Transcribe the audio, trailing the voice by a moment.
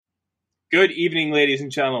Good evening, ladies and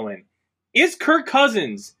gentlemen. Is Kirk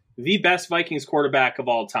Cousins the best Vikings quarterback of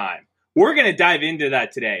all time? We're going to dive into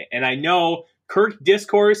that today. And I know Kirk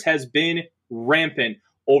discourse has been rampant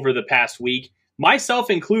over the past week, myself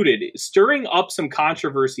included, stirring up some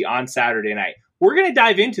controversy on Saturday night. We're going to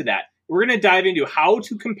dive into that. We're going to dive into how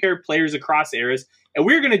to compare players across eras, and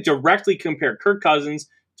we're going to directly compare Kirk Cousins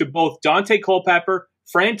to both Dante Culpepper,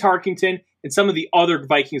 Fran Tarkenton, and some of the other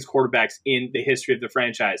Vikings quarterbacks in the history of the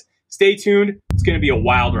franchise. Stay tuned. It's going to be a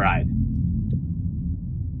wild ride.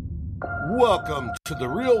 Welcome to the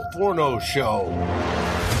Real Forno Show.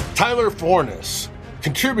 Tyler Fornes,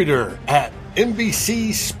 contributor at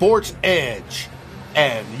NBC Sports Edge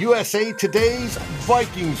and USA Today's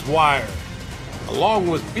Vikings Wire, along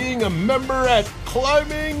with being a member at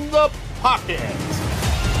Climbing the Pocket.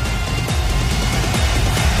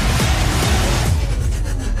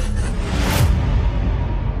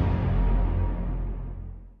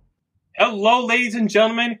 Hello, ladies and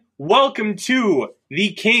gentlemen. Welcome to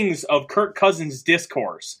the Kings of Kirk Cousins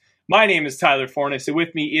Discourse. My name is Tyler Fornes, and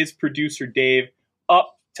with me is producer Dave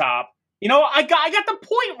up top. You know, I got the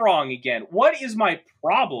point wrong again. What is my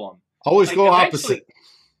problem? Always go opposite.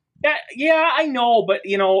 Yeah, I know, but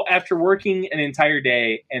after working an entire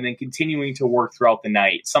day and then continuing to work throughout the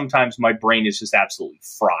night, sometimes my brain is just absolutely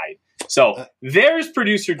fried. So there's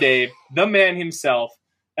producer Dave, the man himself.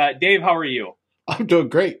 Dave, how are you? I'm doing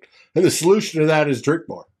great. And the solution to that is drink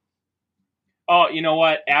more. Oh, you know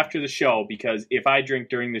what? After the show, because if I drink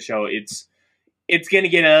during the show, it's going to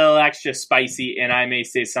get a little extra spicy, and I may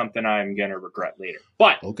say something I'm going to regret later.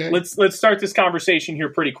 But let's start this conversation here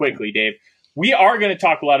pretty quickly, Dave. We are going to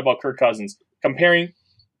talk a lot about Kirk Cousins, comparing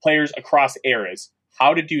players across eras,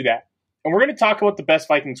 how to do that. And we're going to talk about the best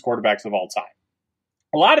Vikings quarterbacks of all time.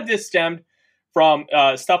 A lot of this stemmed from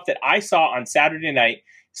stuff that I saw on Saturday night,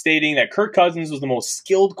 stating that Kirk Cousins was the most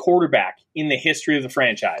skilled quarterback in the history of the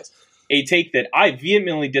franchise. A take that I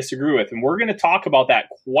vehemently disagree with, and we're going to talk about that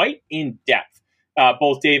quite in depth,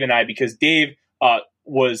 both Dave and I, because Dave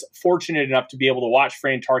was fortunate enough to be able to watch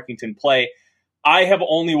Fran Tarkenton play. I have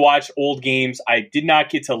only watched old games. I did not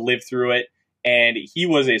get to live through it, and he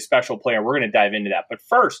was a special player. We're going to dive into that. But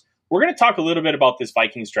first, we're going to talk a little bit about this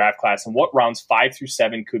Vikings draft class and what rounds 5 through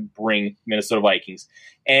 7 could bring Minnesota Vikings.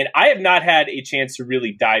 And I have not had a chance to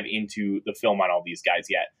really dive into the film on all these guys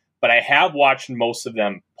yet, but I have watched most of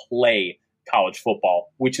them play college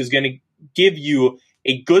football, which is going to give you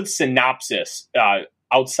a good synopsis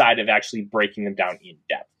outside of actually breaking them down in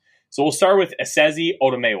depth. So we'll start with Esezi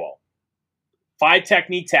Otomewo. 5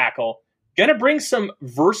 technique tackle, going to bring some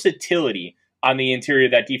versatility on the interior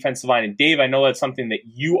of that defensive line. And Dave, I know that's something that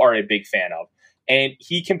you are a big fan of. And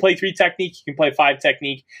he can play 3 technique. He can play 5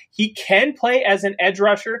 technique. He can play as an edge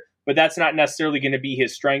rusher, but that's not necessarily going to be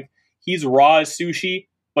his strength. He's raw as sushi,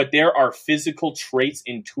 but there are physical traits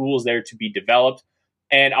and tools there to be developed.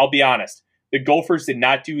 And I'll be honest, the Gophers did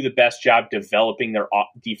not do the best job developing their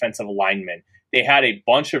defensive linemen. They had a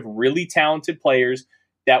bunch of really talented players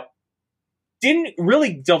that didn't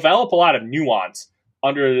really develop a lot of nuance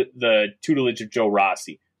under the tutelage of Joe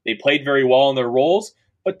Rossi. They played very well in their roles,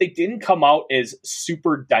 but they didn't come out as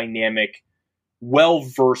super dynamic,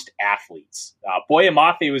 well-versed athletes. Boye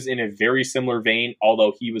Mafe was in a very similar vein,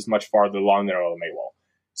 although he was much farther along than Otomewo.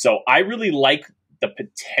 So I really like the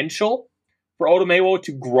potential for Otomewo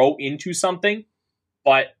to grow into something,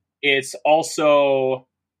 but it's also,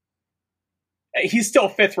 he's still a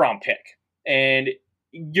 5th-round pick. And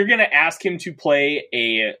you're going to ask him to play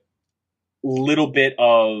a little bit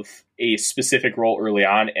of a specific role early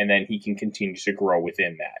on, and then he can continue to grow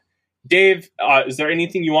within that. Dave, is there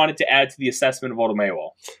anything you wanted to add to the assessment of Otomewo?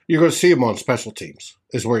 You're going to see him on special teams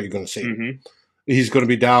is where you're going to see him. He's going to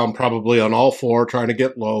be down probably on all 4, trying to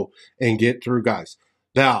get low and get through guys.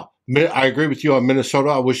 Now, I agree with you on Minnesota.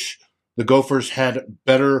 I wish the Gophers had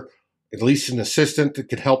better, at least an assistant that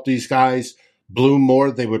could help these guys bloom more.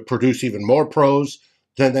 They would produce even more pros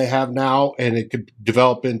than they have now, and it could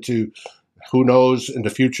develop into, who knows, in the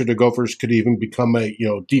future the Gophers could even become a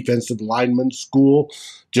defensive lineman school,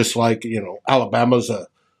 just like Alabama's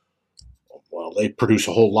they produce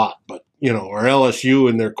a whole lot, but or LSU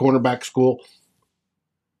in their cornerback school.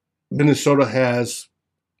 Minnesota has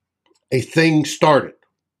a thing started.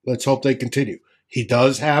 Let's hope they continue. He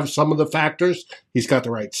does have some of the factors. He's got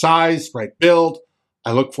the right size, right build.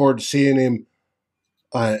 I look forward to seeing him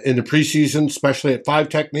in the preseason, especially at 5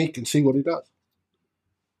 technique, and see what he does.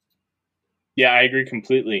 Yeah, I agree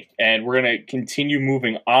completely. And we're going to continue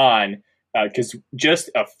moving on because just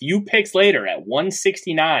a few picks later at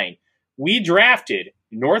 169, we drafted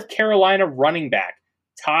North Carolina running back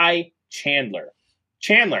Ty Chandler.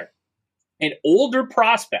 Chandler, an older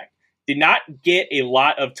prospect, did not get a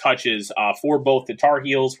lot of touches for both the Tar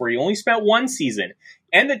Heels, where he only spent one season,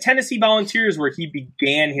 and the Tennessee Volunteers, where he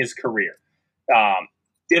began his career.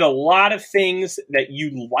 Did a lot of things that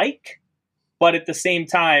you like, but at the same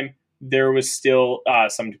time, there was still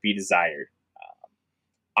some to be desired.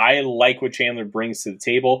 I like what Chandler brings to the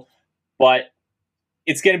table, but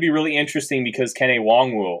it's going to be really interesting because Kene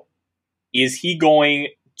Nwangwu, is he going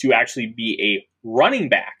to actually be a running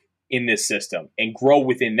back in this system and grow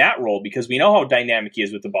within that role? Because we know how dynamic he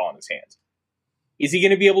is with the ball in his hands. Is he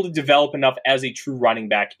going to be able to develop enough as a true running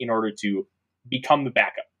back in order to become the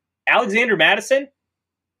backup? Alexander Mattison,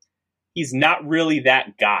 he's not really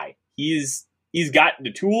that guy. He's got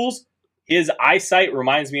the tools. His eyesight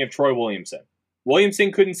reminds me of Troy Williamson.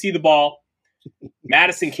 Williamson couldn't see the ball.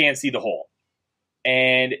 Mattison can't see the hole.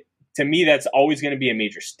 And to me, that's always going to be a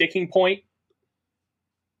major sticking point.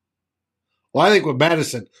 Well, I think with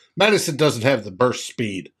Mattison doesn't have the burst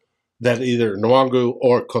speed that either Nwangwu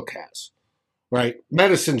or Cook has, right?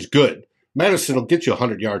 Madison's good. Mattison will get you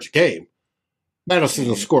 100 yards a game. Mattison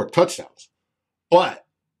will score touchdowns. But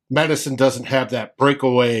Mattison doesn't have that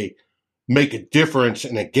breakaway, make a difference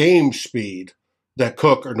in a game speed that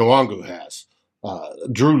Cook or Nwangwu has.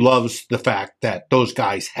 Drew loves the fact that those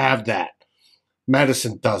guys have that.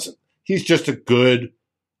 Mattison doesn't. He's just a good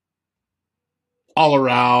all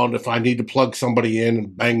around. If I need to plug somebody in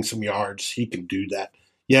and bang some yards, he can do that.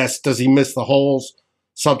 Yes, does he miss the holes?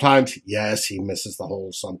 Sometimes. Yes, he misses the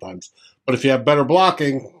holes sometimes. But if you have better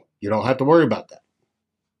blocking, you don't have to worry about that.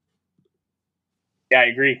 Yeah, I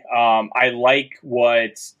agree. I like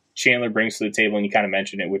what Chandler brings to the table, and you kind of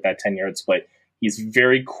mentioned it with that 10-yard split. He's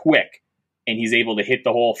very quick, and he's able to hit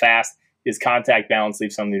the hole fast. His contact balance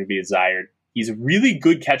leaves something to be desired. He's really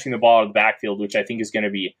good catching the ball out of the backfield, which I think is going to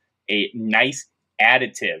be a nice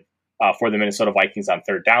additive for the Minnesota Vikings on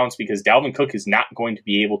third downs, because Dalvin Cook is not going to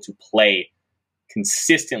be able to play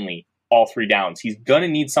consistently all three downs. He's going to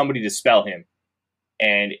need somebody to spell him.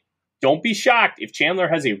 And don't be shocked if Chandler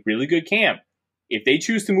has a really good camp. If they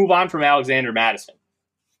choose to move on from Alexander Mattison,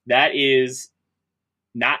 that is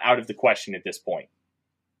not out of the question at this point.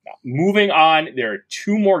 Now, moving on, there are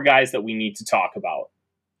two more guys that we need to talk about.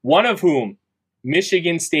 One of whom,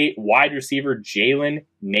 Michigan State wide receiver Jalen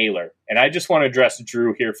Nailor. And I just want to address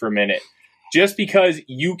Drew here for a minute. Just because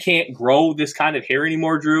you can't grow this kind of hair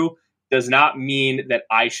anymore, Drew, does not mean that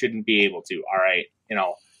I shouldn't be able to. All right. You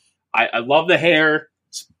know, I love the hair.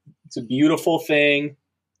 It's a beautiful thing.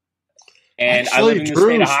 And actually, I live in the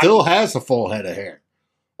Drew state of still has a full head of hair,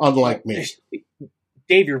 unlike me.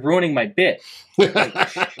 Dave, you're ruining my bit.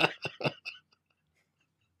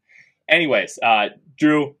 Anyways,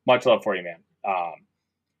 Drew, much love for you, man.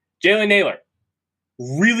 Jalen Nailor,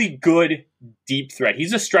 really good deep threat.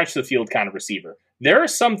 He's a stretch the field kind of receiver. There are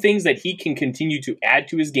some things that he can continue to add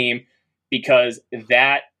to his game, because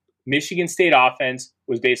that Michigan State offense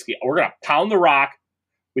was basically, we're going to pound the rock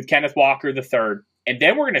with Kenneth Walker III, and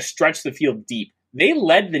then we're going to stretch the field deep. They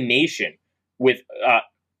led the nation with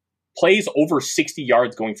plays over 60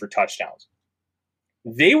 yards going for touchdowns.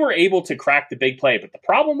 They were able to crack the big play, but the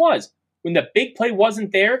problem was, when the big play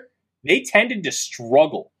wasn't there, they tended to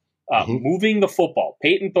struggle moving the football.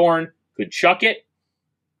 Peyton Thorne could chuck it,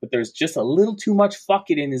 but there's just a little too much fuck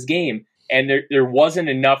it in his game, and there wasn't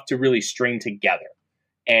enough to really string together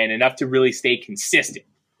and enough to really stay consistent.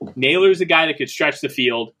 Nailor's a guy that could stretch the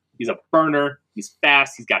field. He's a burner. He's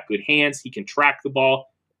fast. He's got good hands. He can track the ball.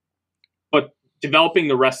 But developing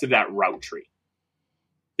the rest of that route tree,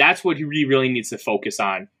 that's what he really needs to focus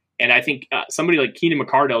on. And I think somebody like Keenan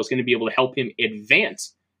McCardell is going to be able to help him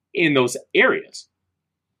advance in those areas.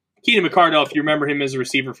 Keenan McCardell, if you remember him as a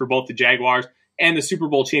receiver for both the Jaguars and the Super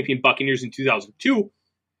Bowl champion Buccaneers in 2002,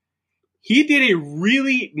 he did a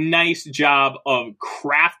really nice job of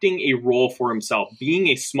crafting a role for himself, being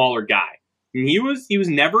a smaller guy. And he was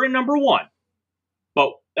never a number one,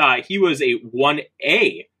 but he was a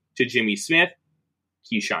 1A to Jimmy Smith,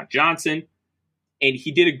 Keyshawn Johnson, and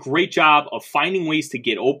he did a great job of finding ways to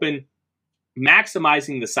get open,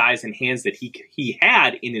 maximizing the size and hands that he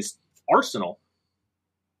had in his arsenal,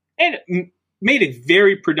 and made a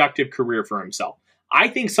very productive career for himself. I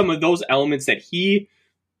think some of those elements that he,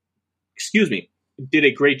 did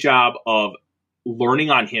a great job of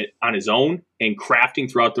learning on his own and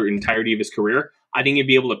crafting throughout the entirety of his career, I think he'd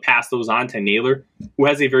be able to pass those on to Nailor, who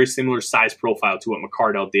has a very similar size profile to what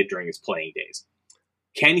McCardell did during his playing days.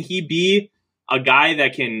 Can he be a guy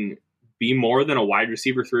that can be more than a wide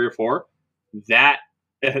receiver 3 or 4?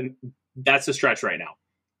 That's a stretch right now.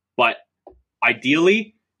 But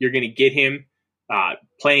ideally, you're going to get him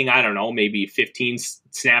playing, I don't know, maybe 15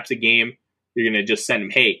 snaps a game. You're going to just send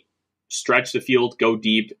him, hey, stretch the field, go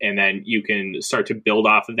deep, and then you can start to build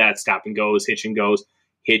off of that. Stop and goes, hitch and goes,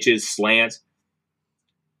 hitches, slants.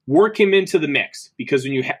 Work him into the mix, because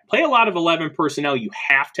when you play a lot of 11 personnel, you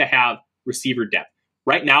have to have receiver depth.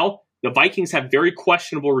 Right now, the Vikings have very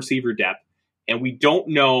questionable receiver depth, and we don't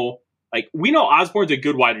know. Like, we know Osborne's a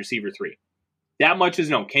good wide receiver 3. That much is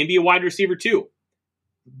known. Can be a wide receiver 2.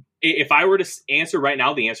 If I were to answer right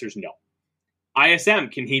now, the answer is no. ISM,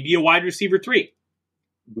 can he be a wide receiver 3?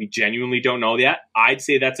 We genuinely don't know that. I'd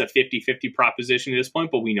say that's a 50-50 proposition at this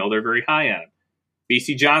point, but we know they're very high on him.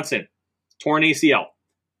 BC Johnson, torn ACL.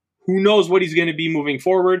 Who knows what he's going to be moving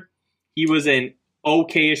forward? He was an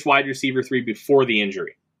okay-ish wide receiver 3 before the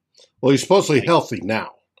injury. Well, he's supposedly healthy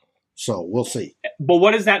now, so we'll see. But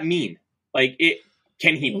what does that mean?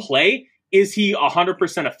 Can he play? Is he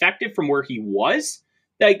 100% effective from where he was?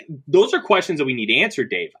 Those are questions that we need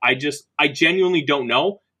answered, Dave. I genuinely don't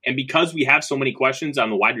know. And because we have so many questions on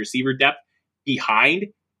the wide receiver depth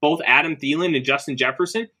behind both Adam Thielen and Justin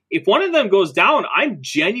Jefferson, if one of them goes down, I'm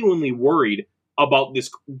genuinely worried about this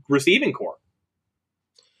receiving core.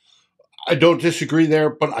 I don't disagree there,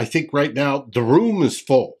 but I think right now the room is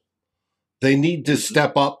full. They need to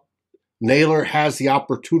step up. Naylor has the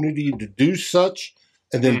opportunity to do such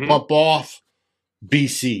and then bump off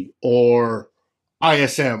BC or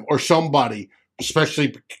ISM or somebody,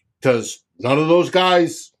 especially because none of those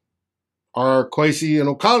guys are Kwesi and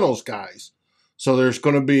O'Connell's guys. So there's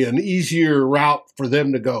going to be an easier route for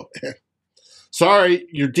them to go. Sorry,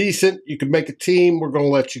 you're decent. You can make a team. We're going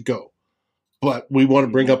to let you go. But we want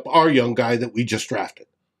to bring up our young guy that we just drafted.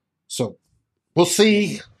 So we'll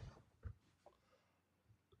see.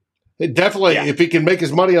 Definitely, if he can make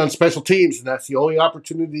his money on special teams, and that's the only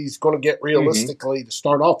opportunity he's going to get realistically to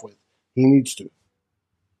start off with, he needs to.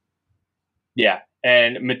 Yeah,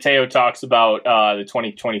 and Mateo talks about the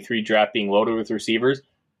 2023 draft being loaded with receivers.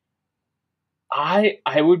 I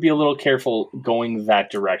would be a little careful going that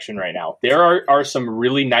direction right now. There are some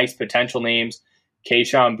really nice potential names.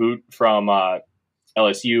 Keyshawn Boot from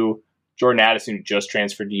LSU, Jordan Addison, who just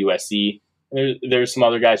transferred to USC. There's some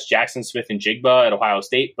other guys, Jackson Smith and Jigba at Ohio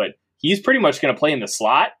State, but he's pretty much going to play in the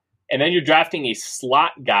slot. And then you're drafting a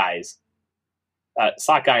slot guy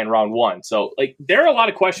in round 1. So there are a lot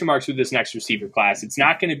of question marks with this next receiver class. It's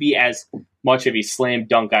not going to be as much of a slam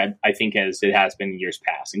dunk, I think, as it has been in years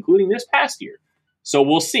past, including this past year. So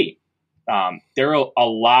we'll see. There are a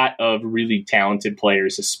lot of really talented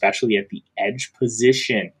players, especially at the edge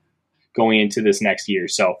position, going into this next year.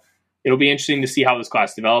 So it'll be interesting to see how this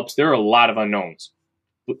class develops. There are a lot of unknowns.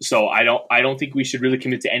 So I don't think we should really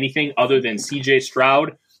commit to anything other than CJ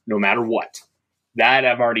Stroud, no matter what. That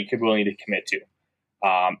I'm already willing to commit to.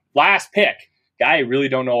 Last pick, guy I really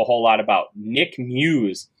don't know a whole lot about, Nick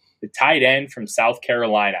Muse, the tight end from South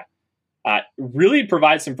Carolina. Really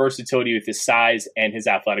provides some versatility with his size and his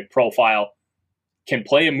athletic profile. Can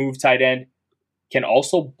play a move tight end, can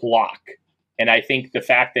also block. And I think the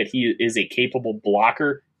fact that he is a capable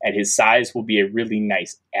blocker at his size will be a really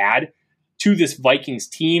nice add to this Vikings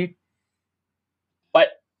team.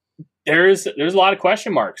 But there's a lot of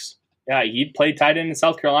question marks. He played tight end in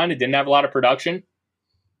South Carolina, didn't have a lot of production.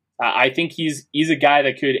 I think he's a guy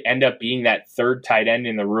that could end up being that third tight end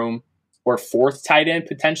in the room, or fourth tight end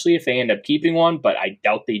potentially if they end up keeping one, but I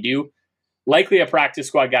doubt they do. Likely a practice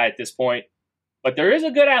squad guy at this point, but there is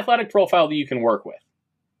a good athletic profile that you can work with.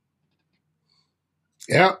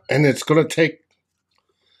 Yeah, and it's going to take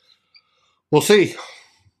 – we'll see.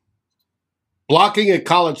 Blocking at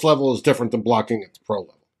college level is different than blocking at the pro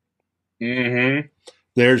level. Mm-hmm.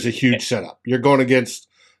 There's a huge setup. You're going against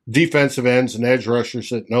defensive ends and edge rushers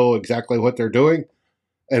that know exactly what they're doing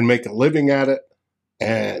and make a living at it.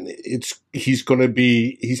 And he's going to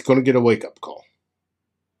get a wake-up call.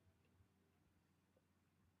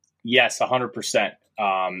 Yes, 100%.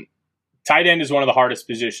 Tight end is one of the hardest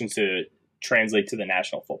positions to translate to the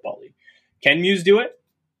National Football League. Can Muse do it?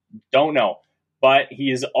 Don't know. But he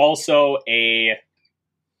is also a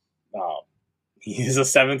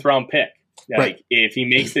 7th-round pick. Right. If he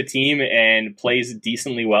makes the team and plays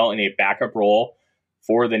decently well in a backup role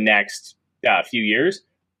for the next few years,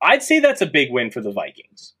 I'd say that's a big win for the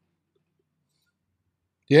Vikings.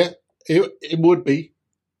 Yeah, it would be.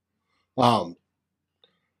 Thadir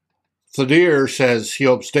says he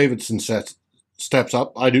hopes Davidson steps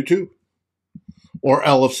up. I do too. Or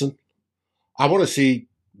Ellefson. I want to see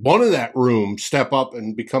one of that room step up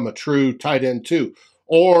and become a true tight end too.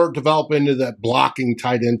 Or develop into that blocking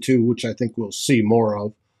tight end too, which I think we'll see more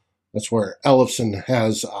of. That's where Ellefson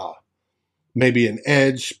has maybe an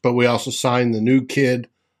edge, but we also signed the new kid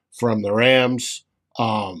from the Rams.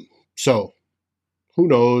 So who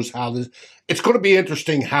knows how this – it's going to be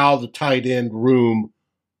interesting how the tight end room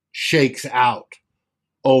shakes out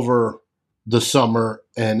over the summer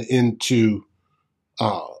and into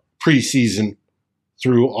preseason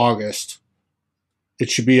through August. It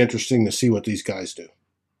should be interesting to see what these guys do.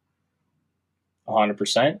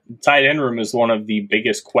 100%. The tight end room is one of the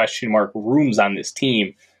biggest question mark rooms on this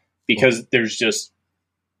team because there's just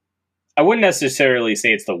 – I wouldn't necessarily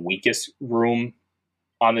say it's the weakest room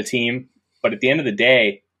on the team, but at the end of the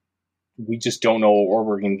day, we just don't know what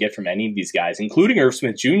we going to get from any of these guys, including Irv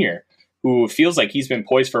Smith Jr., who feels like he's been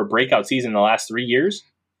poised for a breakout season in the last 3 years.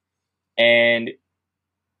 And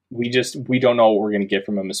we don't know what we're going to get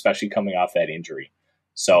from him, especially coming off that injury.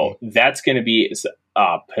 So that's going to be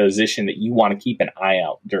a position that you want to keep an eye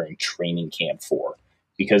out during training camp for,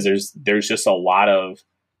 because there's just a lot of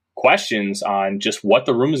questions on just what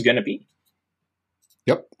the room is going to be.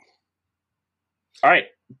 Yep. All right.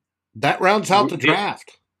 That rounds out the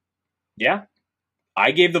draft. Yeah.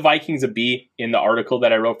 I gave the Vikings a B in the article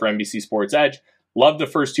that I wrote for NBC Sports Edge. Loved the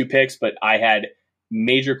first 2 picks, but I had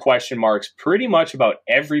major question marks pretty much about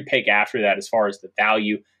every pick after that as far as the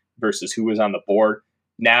value versus who was on the board.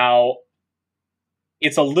 Now,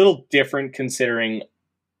 it's a little different considering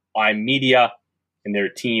I'm media and their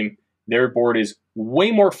team. Their board is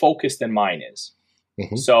way more focused than mine is.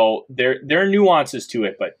 Mm-hmm. So there are nuances to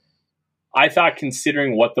it, but I thought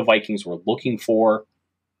considering what the Vikings were looking for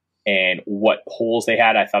and what holes they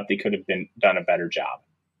had, I thought they could have done a better job.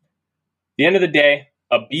 At the end of the day,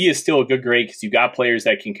 a B is still a good grade because you've got players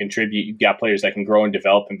that can contribute. You've got players that can grow and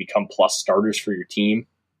develop and become plus starters for your team.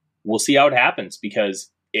 We'll see how it happens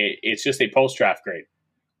because it's just a post-draft grade.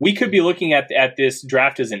 We could be looking at this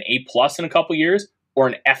draft as an A+ in a couple years or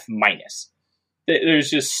an F-. There's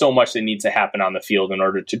just so much that needs to happen on the field in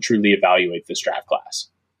order to truly evaluate this draft class.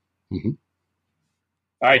 Mm-hmm.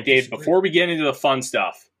 All right, Dave, before we get into the fun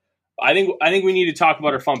stuff, I think we need to talk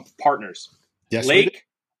about our fun partners. Yes, Lake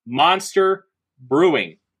Monster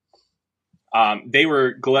Brewing. They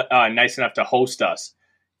were nice enough to host us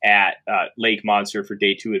at Lake Monster for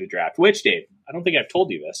day 2 of the draft, which, Dave, I don't think I've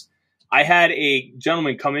told you this. I had a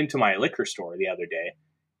gentleman come into my liquor store the other day,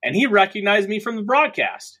 and he recognized me from the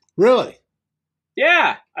broadcast. Really?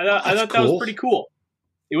 Yeah. I thought cool. That was pretty cool.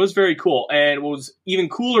 It was very cool. And what was even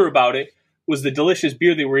cooler about it was the delicious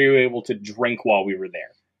beer that we were able to drink while we were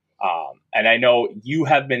there. And I know you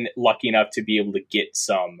have been lucky enough to be able to get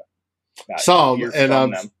some. And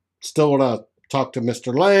I'm still want to talk to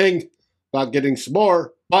Mr. Lang about getting some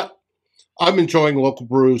more, but I'm enjoying local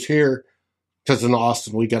brews here because in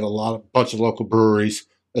Austin we got a bunch of local breweries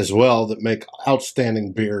as well that make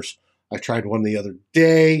outstanding beers. I tried one the other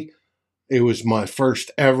day. It was my first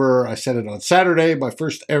ever, I said it on Saturday, my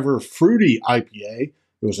first ever fruity IPA.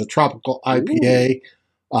 It was a tropical IPA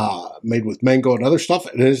made with mango and other stuff,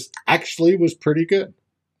 and it actually was pretty good.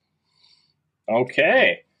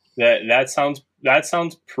 Okay. That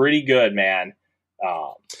sounds pretty good, man.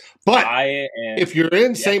 But if you're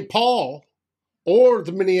in St. Paul or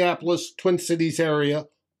the Minneapolis, Twin Cities area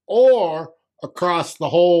or across the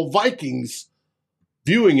whole Vikings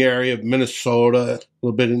viewing area of Minnesota, a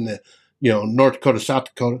little bit in the North Dakota, South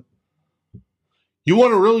Dakota, you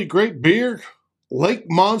want a really great beer? Lake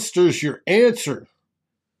Monster's your answer.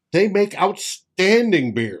 They make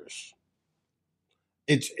outstanding beers.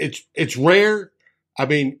 It's rare. I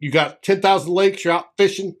mean, you got 10,000 lakes, you're out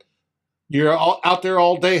fishing, you're out there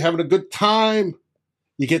all day having a good time,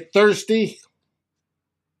 you get thirsty,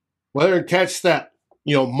 whether and catch that,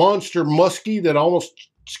 monster muskie that almost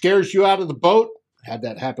scares you out of the boat, had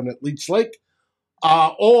that happen at Leech Lake,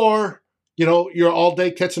 or, you're all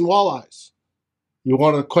day catching walleyes. You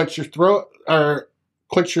want to quench your throat or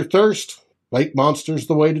quench your thirst, Lake Monster's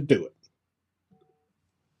the way to do it.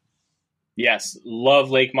 Yes, love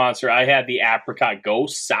Lake Monster. I had the Apricot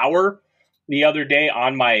Ghost Sour the other day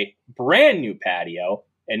on my brand new patio,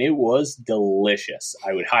 and it was delicious.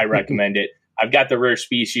 I would highly recommend it. I've got the Rare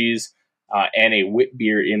Species and a wit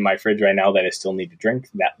beer in my fridge right now that I still need to drink.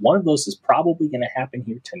 That one of those is probably going to happen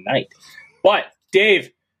here tonight. But,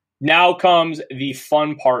 Dave, now comes the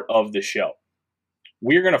fun part of the show.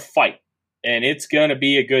 We're going to fight, and it's going to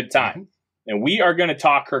be a good time. And we are going to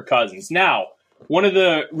talk Kirk Cousins. Now, one of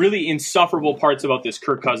the really insufferable parts about this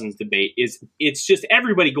Kirk Cousins debate is it's just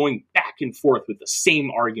everybody going back and forth with the same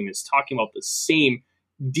arguments, talking about the same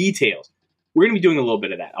details. We're going to be doing a little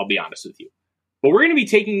bit of that, I'll be honest with you. But we're going to be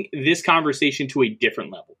taking this conversation to a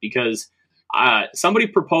different level because somebody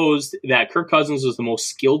proposed that Kirk Cousins was the most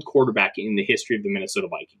skilled quarterback in the history of the Minnesota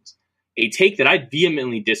Vikings, a take that I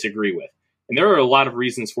vehemently disagree with. And there are a lot of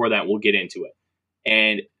reasons for that. We'll get into it.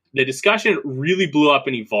 And the discussion really blew up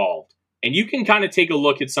and evolved And you can kind of take a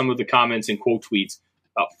look at some of the comments and quote tweets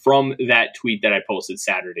from that tweet that I posted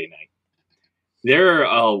Saturday night. There are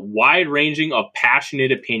a wide ranging of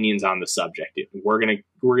passionate opinions on the subject. We're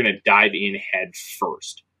gonna dive in head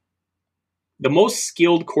first. The most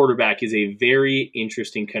skilled quarterback is a very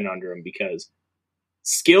interesting conundrum because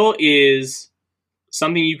skill is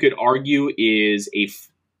something you could argue is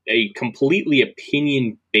a completely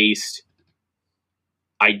opinion-based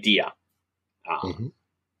idea.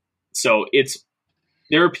 So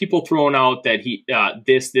there are people throwing out that he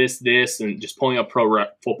this, and just pulling up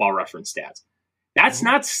Football Reference stats. That's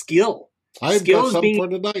not skill. I've got something for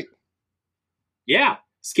tonight. Yeah,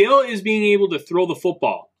 skill is being able to throw the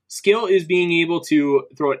football. Skill is being able to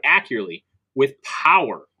throw it accurately, with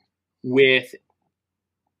power, with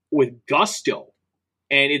gusto,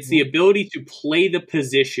 and it's the ability to play the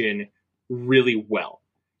position really well.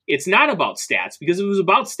 It's not about stats, because if it was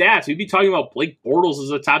about stats, we'd be talking about Blake Bortles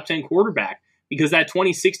as a top 10 quarterback, because that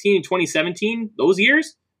 2016 and 2017, those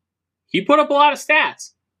years, he put up a lot of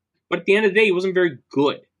stats. But at the end of the day, he wasn't very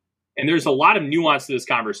good. And there's a lot of nuance to this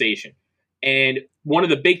conversation. And one of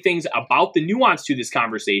the big things about the nuance to this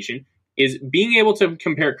conversation is being able to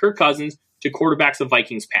compare Kirk Cousins to quarterbacks the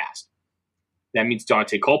Vikings past. That means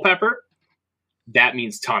Dante Culpepper. That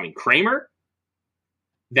means Tommy Kramer.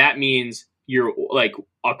 That means you're like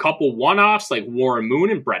a couple one-offs like Warren Moon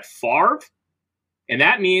and Brett Favre. And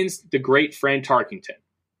that means the great Fran Tarkenton.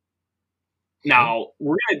 Now,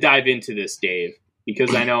 we're going to dive into this, Dave,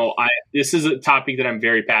 because I know this is a topic that I'm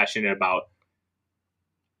very passionate about.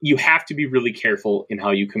 You have to be really careful in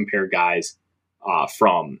how you compare guys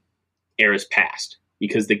from eras past,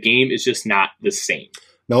 because the game is just not the same.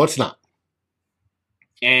 No, it's not.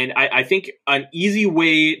 And I think an easy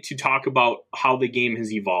way to talk about how the game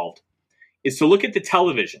has evolved is to look at the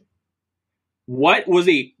television. What was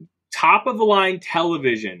a top-of-the-line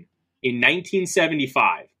television in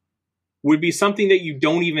 1975 would be something that you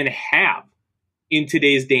don't even have in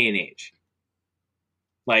today's day and age.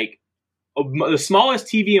 Like, the smallest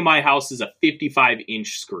TV in my house is a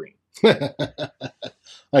 55-inch screen.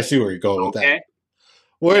 I see where you're going with that.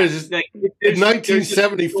 Whereas in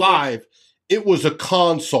 1975, it was a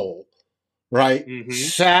console, right?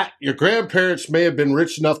 Your grandparents may have been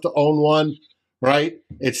rich enough to own one, right?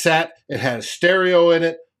 It had a stereo in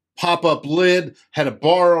it, pop-up lid, had a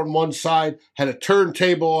bar on one side, had a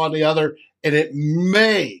turntable on the other, and it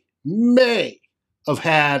may have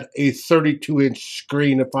had a 32-inch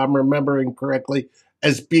screen, if I'm remembering correctly,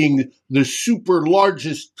 as being the super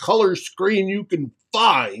largest color screen you can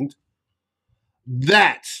find.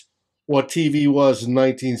 That's what TV was in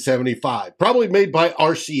 1975. Probably made by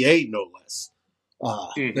RCA, no less.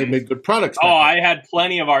 They made good products. I had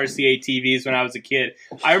plenty of RCA TVs when I was a kid.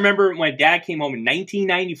 I remember when Dad came home in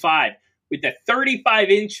 1995 with the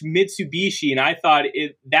 35-inch Mitsubishi, and I thought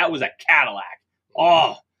that was a Cadillac.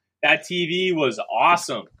 Oh, that TV was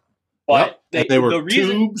awesome. But they were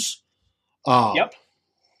tubes. Yep.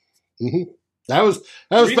 That was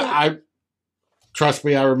trust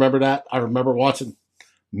me, I remember that. I remember watching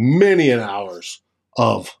many hours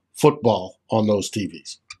of football on those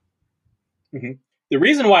TVs. The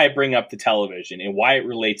reason why I bring up the television and why it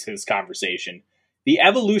relates to this conversation, the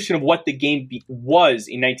evolution of what the game was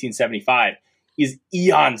in 1975 is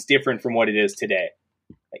eons different from what it is today.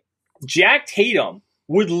 Like, Jack Tatum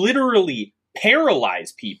would literally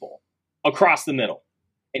paralyze people across the middle.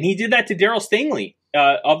 And he did that to Darryl Stingley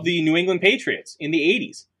of the New England Patriots in the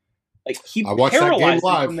 80s. Like, he paralyzed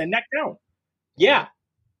them from the neck down. Yeah.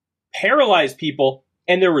 Paralyzed people,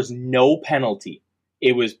 and there was no penalty.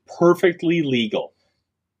 It was perfectly legal.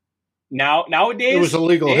 Nowadays, it was a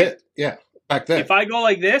legal hit. Yeah, back then. If I go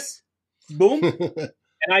like this, boom, and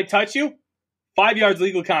I touch you, 5 yards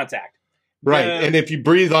legal contact. Right, and if you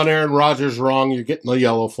breathe on Aaron Rodgers wrong, you're getting a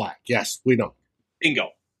yellow flag. Yes, we know. Bingo.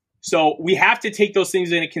 So we have to take those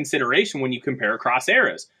things into consideration when you compare across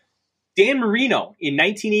eras. Dan Marino in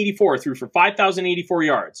 1984 threw for 5,084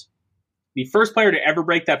 yards. The first player to ever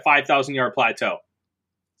break that 5,000-yard plateau.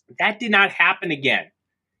 That did not happen again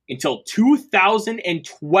until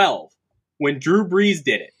 2012 when Drew Brees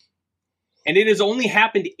did it. And it has only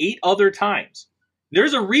happened 8 other times.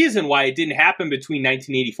 There's a reason why it didn't happen between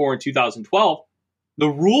 1984 and 2012. The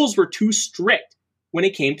rules were too strict when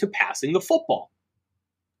it came to passing the football.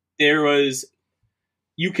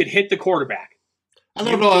 You could hit the quarterback. I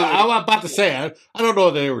don't know. I'm about to say, I don't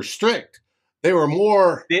know that they were strict. They were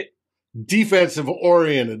more defensive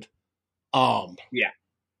oriented. Yeah.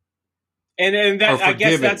 And that, I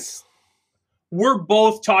guess we're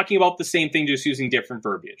both talking about the same thing, just using different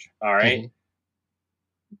verbiage. All right.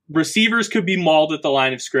 receivers could be mauled at the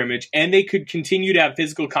line of scrimmage, and they could continue to have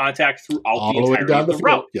physical contact throughout the entirety of the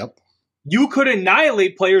route. Yep. You could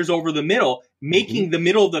annihilate players over the middle, making the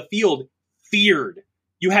middle of the field feared.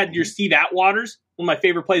 You had your Steve Atwaters. One of my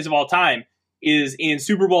favorite plays of all time is in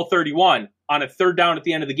Super Bowl 31 on a third down at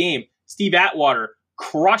the end of the game. Steve Atwater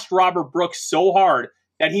crushed Robert Brooks so hard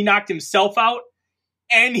that he knocked himself out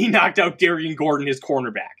and he knocked out Darian Gordon, his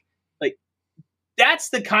cornerback. Like, that's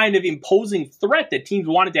the kind of imposing threat that teams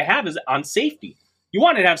wanted to have on safety. You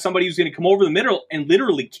wanted to have somebody who's going to come over the middle and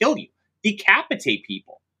literally kill you, decapitate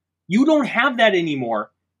people. You don't have that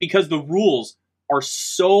anymore because the rules are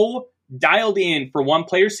so dialed in for one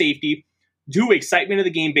player safety, to excitement of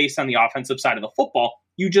the game based on the offensive side of the football.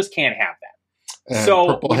 You just can't have that. And so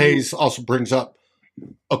Purple Haze also brings up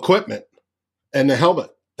equipment and the helmet.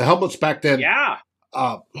 The helmets back then,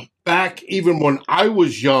 back even when I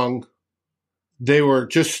was young, they were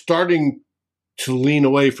just starting to lean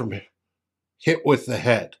away from hit with the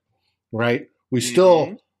head, right? We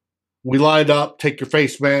still, we lined up, take your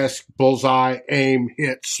face mask, bullseye, aim,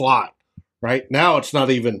 hit, slide, right? Now it's not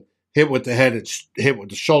even hit with the head, it's hit with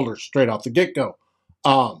the shoulder straight off the get-go.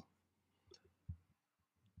 But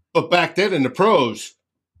back then in the pros,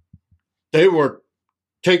 they were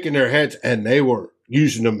taking their heads and they were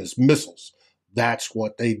using them as missiles. That's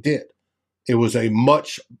what they did. It was a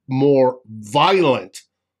much more violent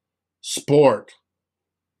sport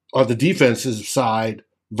on the defensive side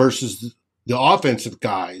versus the offensive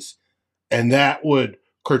guys, and that would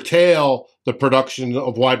curtail the production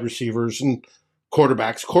of wide receivers and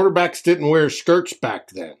quarterbacks. Quarterbacks didn't wear skirts back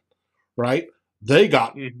then, right? They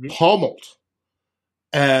got pummeled.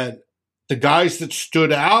 And the guys that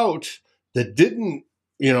stood out, that didn't,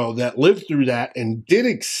 that lived through that and did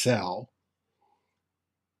excel,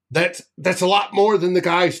 that's a lot more than the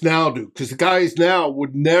guys now do, because the guys now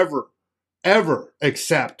would never, ever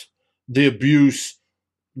accept the abuse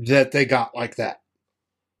that they got like that.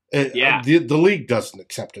 The league doesn't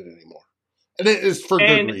accept it anymore. And it is for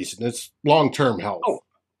good reason. It's long-term health. Oh,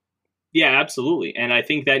 yeah, absolutely. And I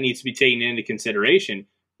think that needs to be taken into consideration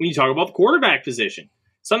when you talk about the quarterback position.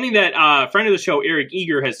 Something that a friend of the show, Eric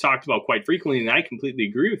Eager, has talked about quite frequently, and I completely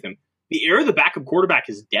agree with him. The era of the backup quarterback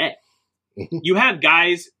is dead. You have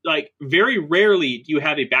guys, like, very rarely do you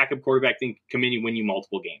have a backup quarterback that can come in and win you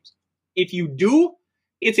multiple games. If you do,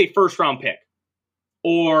 it's a first-round pick.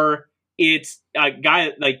 Or it's a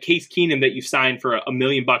guy like Case Keenum that you signed for $1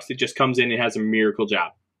 million that just comes in and has a miracle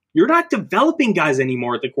job. You're not developing guys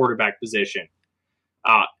anymore at the quarterback position.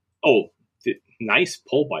 Nice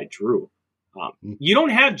pull by Drew. You don't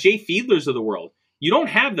have Jay Fiedlers of the world. You don't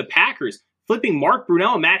have the Packers flipping Mark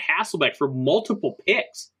Brunell and Matt Hasselbeck for multiple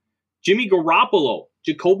picks. Jimmy Garoppolo,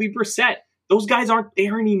 Jacoby Brissett, those guys aren't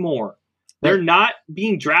there anymore. They're not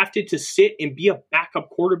being drafted to sit and be a backup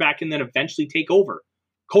quarterback and then eventually take over.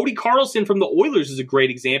 Cody Carlson from the Oilers is a great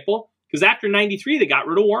example, because after 93, they got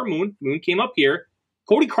rid of Warren Moon. Moon came up here.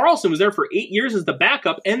 Cody Carlson was there for 8 years as the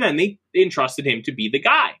backup, and then they entrusted him to be the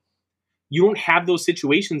guy. You don't have those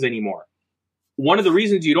situations anymore. One of the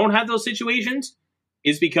reasons you don't have those situations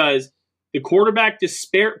is because the quarterback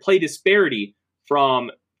play disparity from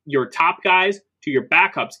your top guys to your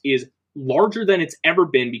backups is larger than it's ever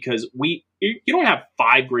been, because you don't have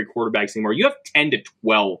 5 great quarterbacks anymore. You have 10 to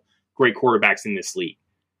 12 great quarterbacks in this league.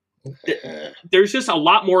 There's just a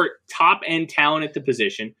lot more top-end talent at the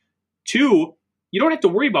position. 2, you don't have to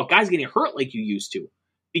worry about guys getting hurt like you used to,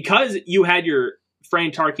 because you had your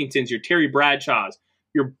Fran Tarkingtons, your Terry Bradshaws,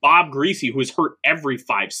 your Bob Greasy, who's hurt every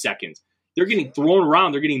 5 seconds. They're getting thrown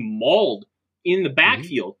around. They're getting mauled in the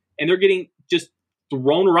backfield, and they're getting just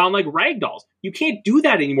thrown around like ragdolls. You can't do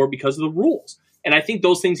that anymore because of the rules. And I think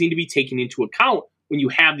those things need to be taken into account when you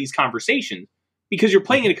have these conversations, because you're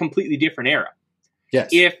playing in a completely different era. Yes.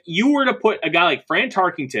 If you were to put a guy like Fran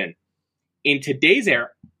Tarkenton in today's era,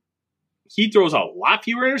 he throws a lot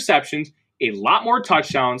fewer interceptions, a lot more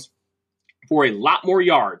touchdowns for a lot more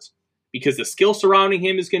yards, because the skill surrounding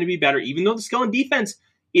him is going to be better, even though the skill in defense,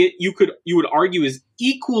 you would argue, is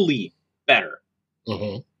equally better.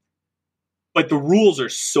 But the rules are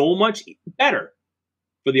so much better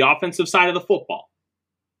for the offensive side of the football.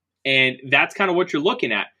 And that's kind of what you're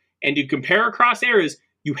looking at. And to compare across eras,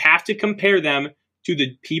 you have to compare them to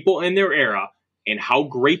the people in their era and how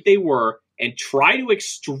great they were, and try to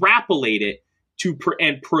extrapolate it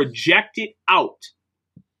and project it out.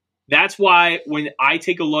 That's why when I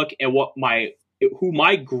take a look at who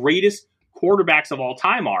my greatest quarterbacks of all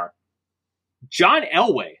time are, John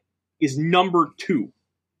Elway is number 2.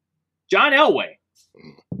 John Elway.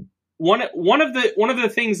 One of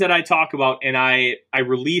the things that I talk about, and I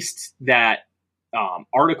released that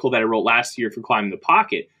article that I wrote last year for Climbing the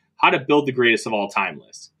Pocket, how to build the greatest of all time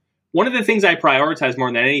list. One of the things I prioritize more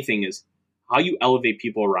than anything is how you elevate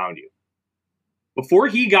people around you. Before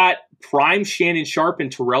he got prime Shannon Sharpe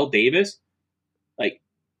and Terrell Davis, like,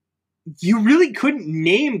 you really couldn't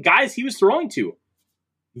name guys he was throwing to.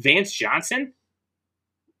 Vance Johnson,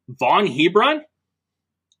 Vaughn Hebron,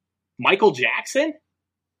 Michael Jackson.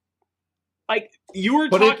 Like, you were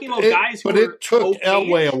talking about guys who were. But it took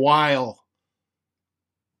Elway a while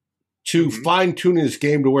to fine-tune his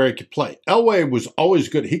game to where he could play. Elway was always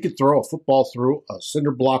good. He could throw a football through a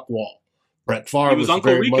cinder block wall. Brett Favre was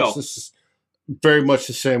very much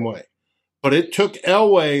the same way. But it took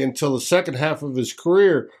Elway until the second half of his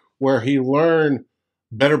career where he learned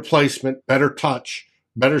better placement, better touch,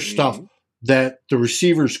 better stuff, that the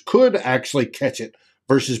receivers could actually catch it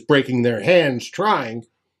versus breaking their hands trying.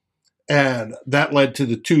 And that led to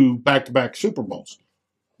the 2 back-to-back Super Bowls.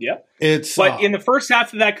 Yeah. But in the first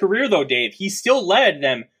half of that career, though, Dave, he still led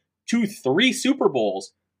them to 3 Super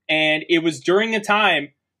Bowls. And it was during a time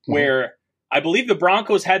where I believe the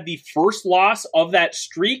Broncos had the first loss of that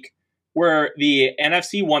streak, where the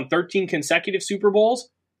NFC won 13 consecutive Super Bowls.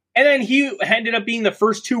 And then he ended up being the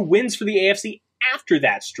first 2 wins for the AFC after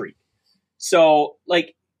that streak. So,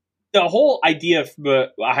 like, the whole idea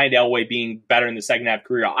behind Elway being better in the second half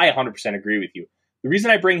career, I 100% agree with you. The reason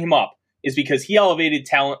I bring him up is because he elevated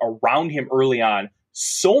talent around him early on,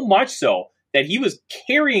 so much so that he was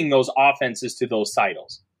carrying those offenses to those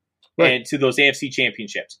titles and to those AFC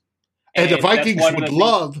championships. And the Vikings would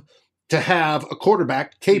love to have a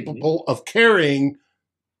quarterback capable of carrying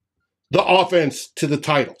the offense to the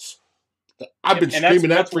titles. I've been screaming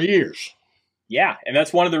that for years. Yeah, and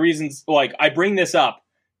that's one of the reasons, like, I bring this up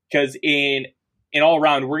because in all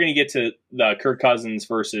around, we're going to get to the Kirk Cousins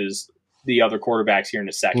versus the other quarterbacks here in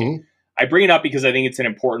a second. I bring it up because I think it's an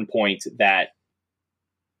important point that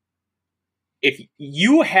if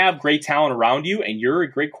you have great talent around you and you're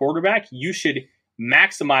a great quarterback, you should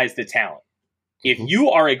maximize the talent. If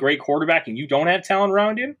you are a great quarterback and you don't have talent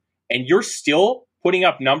around you and you're still putting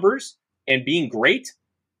up numbers and being great,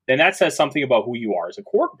 then that says something about who you are as a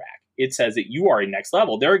quarterback. It says that you are a next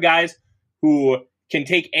level. There are guys who can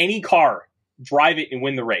take any car, drive it, and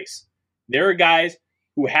win the race. There are guys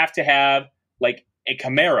who have to have, like, a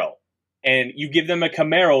Camaro, and you give them a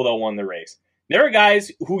Camaro, they'll win the race. There are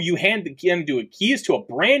guys who you hand them to keys to a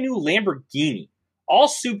brand new Lamborghini, all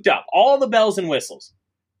souped up, all the bells and whistles,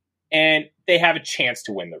 and they have a chance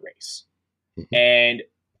to win the race. And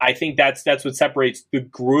I think that's what separates the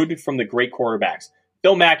good from the great quarterbacks.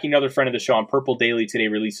 Phil Mackey, another friend of the show on Purple Daily today,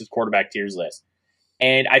 released his quarterback tiers list.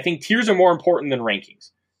 And I think tiers are more important than rankings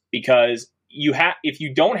because if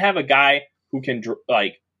you don't have a guy who can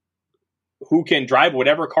drive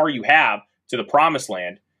whatever car you have to the promised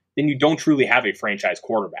land, then you don't truly have a franchise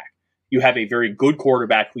quarterback. You have a very good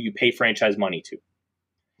quarterback who you pay franchise money to.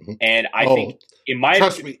 And I think, in my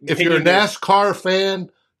opinion, if you're a NASCAR fan,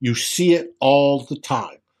 you see it all the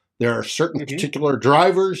time. There are certain particular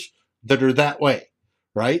drivers that are that way,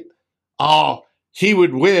 right? Oh, he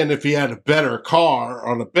would win if he had a better car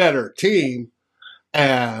on a better team,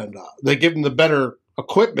 and they give him the better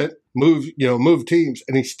equipment, move teams,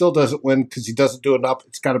 and he still doesn't win because he doesn't do enough.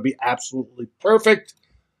 It's got to be absolutely perfect.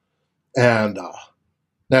 And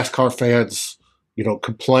NASCAR fans,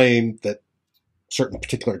 complain that certain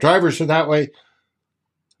particular drivers are that way.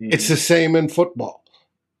 It's the same in football.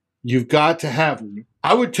 You've got to have.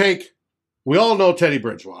 We all know Teddy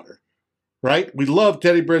Bridgewater, right? We love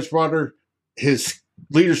Teddy Bridgewater. His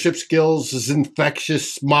leadership skills, his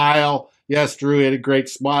infectious smile. Yes, Drew had a great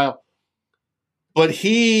smile. But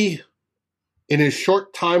he, in his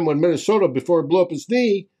short time with Minnesota before he blew up his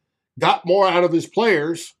knee, got more out of his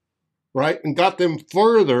players, right? And got them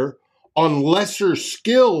further on lesser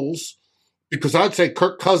skills, because I'd say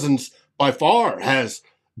Kirk Cousins by far has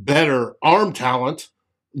better arm talent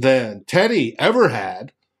than Teddy ever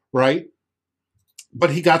had, right? But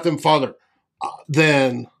he got them farther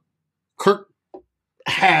than Kirk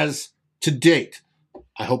has to date.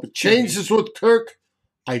 I hope it changes with Kirk.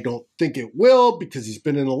 I don't think it will because he's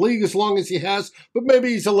been in the league as long as he has, but maybe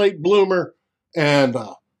he's a late bloomer, and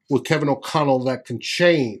with Kevin O'Connell that can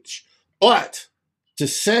change. But to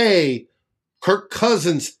say Kirk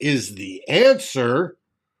Cousins is the answer,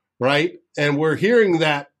 right? And we're hearing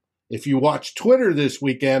that if you watch Twitter this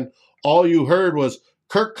weekend, all you heard was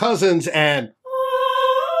Kirk Cousins and,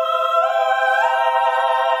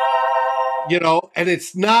 and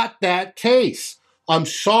it's not that case. I'm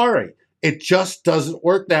sorry. It just doesn't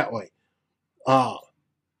work that way. But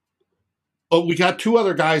we got 2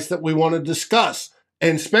 other guys that we want to discuss,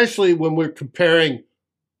 and especially when we're comparing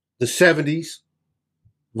the 70s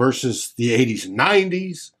versus the 80s and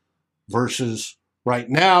 90s versus right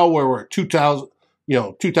now where we're at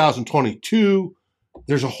 2022.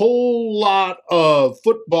 There's a whole lot of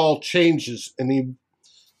football changes and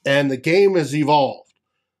the game has evolved.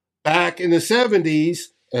 Back in the 70s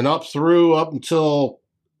and up until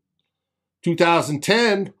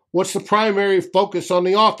 2010, what's the primary focus on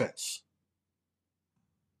the offense?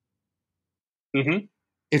 Mm-hmm.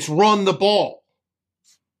 It's run the ball.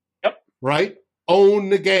 Yep. Right? Own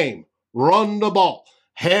the game. Run the ball.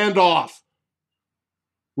 Hand off.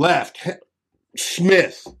 Left.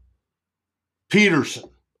 Smith. Peterson.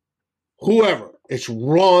 Whoever. It's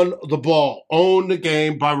run the ball. Own the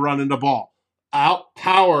game by running the ball.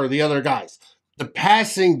 Outpower the other guys. The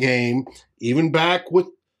passing game, even back with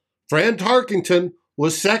Fran Tarkenton,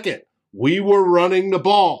 was second. We were running the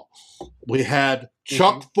ball. We had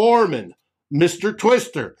Chuck Foreman, Mr.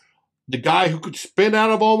 Twister, the guy who could spin out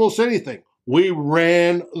of almost anything. We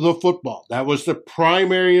ran the football. That was the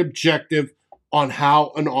primary objective on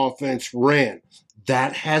how an offense ran.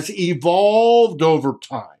 That has evolved over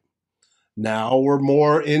time. Now we're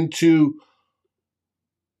more into,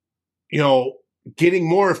 getting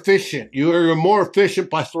more efficient. You're more efficient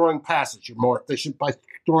by throwing passes. You're more efficient by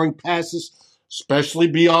throwing passes, especially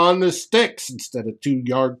beyond the sticks instead of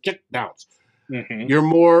 2-yard kickdowns. Mm-hmm. You're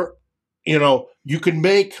more, you can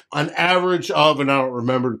make an average of, and I don't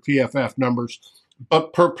remember the PFF numbers,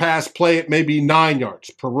 but per pass play, it may be 9 yards.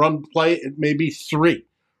 Per run play, it may be 3,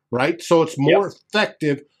 right? So it's more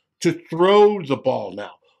effective to throw the ball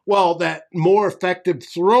now. Well, that more effective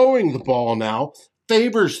throwing the ball now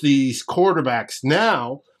favors these quarterbacks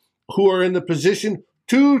now who are in the position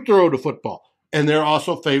to throw the football. And they're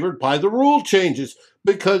also favored by the rule changes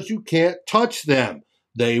because you can't touch them.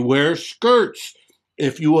 They wear skirts.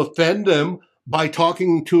 If you offend them by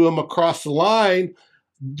talking to them across the line,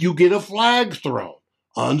 you get a flag thrown.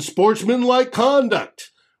 Unsportsmanlike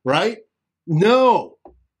conduct, right? No,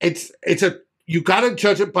 you got to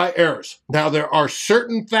judge it by errors. Now, there are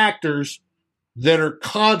certain factors that are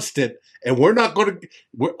constant, and I'm going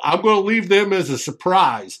to leave them as a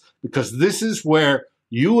surprise because this is where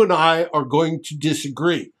you and I are going to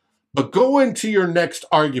disagree. But go into your next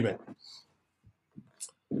argument.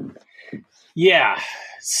 Yeah.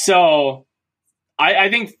 So I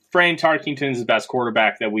think Fran Tarkenton is the best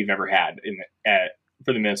quarterback that we've ever had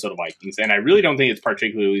for the Minnesota Vikings, and I really don't think it's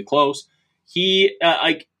particularly close.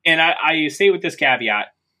 I say with this caveat,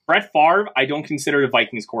 Brett Favre, I don't consider the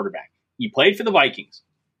Vikings quarterback. He played for the Vikings.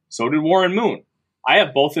 So did Warren Moon. I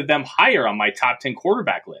have both of them higher on my top 10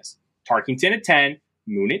 quarterback list. Tarkenton at 10,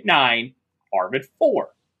 Moon at 9, Favre at 4.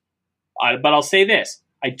 But I'll say this.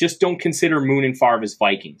 I just don't consider Moon and Favre as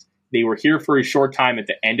Vikings. They were here for a short time at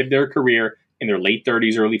the end of their career in their late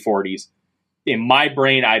 30s, early 40s. In my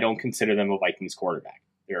brain, I don't consider them a Vikings quarterback.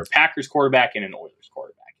 They're a Packers quarterback and an Oilers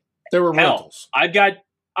quarterback. They were rentals. I've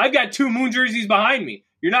got 2 Moon jerseys behind me.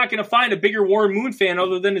 You're not going to find a bigger Warren Moon fan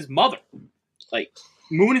other than his mother. Like,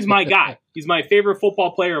 Moon is my guy. He's my favorite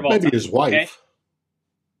football player of all time. Maybe his wife. Okay?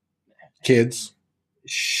 Kids.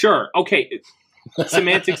 Sure. Okay.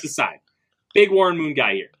 Semantics aside. Big Warren Moon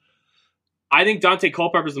guy here. I think Dante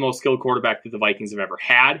Culpepper is the most skilled quarterback that the Vikings have ever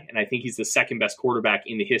had, and I think he's the second best quarterback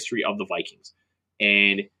in the history of the Vikings.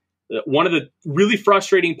 And one of the really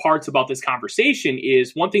frustrating parts about this conversation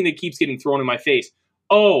is one thing that keeps getting thrown in my face.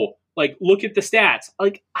 Oh, look at the stats.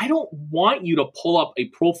 I don't want you to pull up a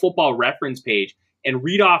Pro Football Reference page and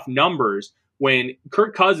read off numbers when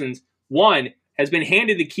Kirk Cousins, one, has been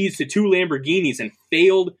handed the keys to 2 Lamborghinis and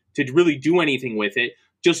failed to really do anything with it.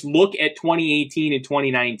 Just look at 2018 and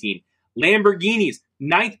 2019. Lamborghinis,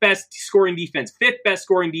 9th best scoring defense, 5th best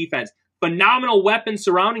scoring defense, phenomenal weapons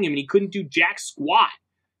surrounding him, and he couldn't do jack squat.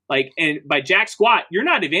 And by jack squat, you're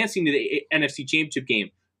not advancing to the NFC Championship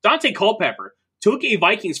game. Dante Culpepper took a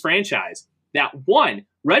Vikings franchise that, one,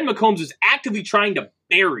 Red McCombs was actively trying to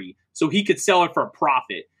bury so he could sell it for a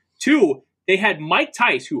profit. 2, they had Mike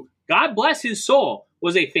Tice, who, God bless his soul,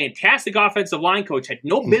 was a fantastic offensive line coach, had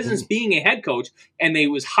no business being a head coach, and they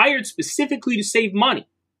was hired specifically to save money.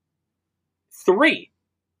 3,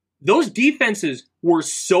 those defenses were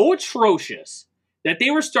so atrocious that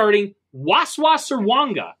they were starting Waswa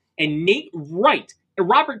Sirwanga and Nate Wright and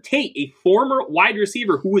Robert Tate, a former wide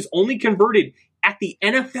receiver who was only converted at the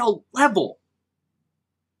NFL level,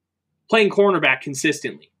 playing cornerback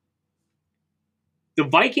consistently. The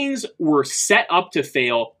Vikings were set up to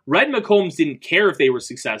fail. Red McCombs didn't care if they were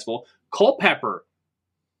successful. Culpepper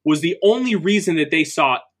was the only reason that they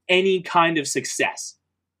saw any kind of success.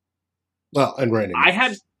 Well, and Randy.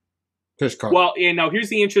 Well, and now here's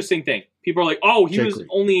the interesting thing. People are like, oh, he was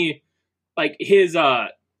only his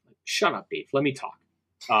shut up, Dave. Let me talk.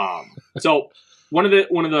 So one of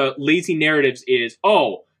the lazy narratives is,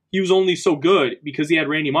 oh, he was only so good because he had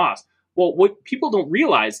Randy Moss. Well, what people don't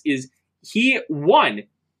realize is he, one,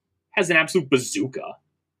 has an absolute bazooka.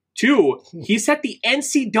 Two, he set the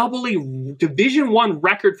NCAA Division I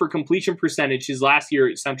record for completion percentage his last year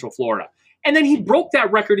at Central Florida. And then he broke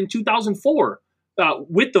that record in 2004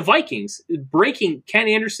 with the Vikings, breaking Ken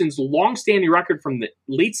Anderson's longstanding record from the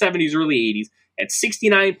late 70s, early 80s at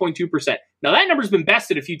 69.2%. Now, that number's been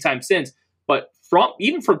bested a few times since, but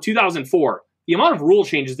even from 2004, the amount of rule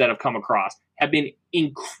changes that have come across have been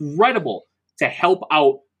incredible to help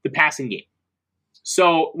out the passing game.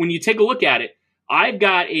 So when you take a look at it, I've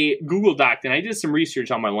got a Google Doc, and I did some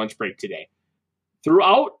research on my lunch break today.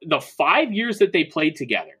 Throughout the 5 years that they played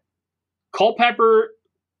together, Culpepper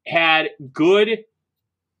had good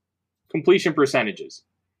completion percentages.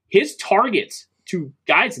 His targets to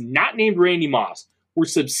guys not named Randy Moss were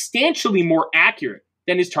substantially more accurate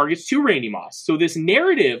than his targets to Randy Moss. So this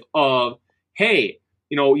narrative of, hey,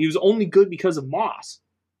 he was only good because of Moss.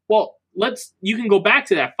 Well, you can go back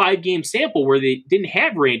to that 5-game sample where they didn't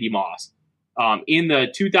have Randy Moss in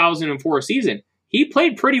the 2004 season. He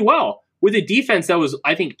played pretty well with a defense that was,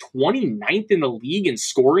 I think, 29th in the league in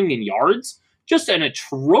scoring and yards. Just an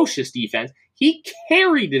atrocious defense. He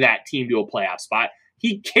carried that team to a playoff spot.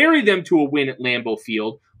 He carried them to a win at Lambeau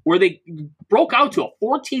Field, where they broke out to a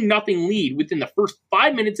 14-0 lead within the first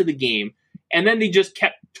 5 minutes of the game, and then they just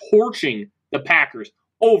kept torching the Packers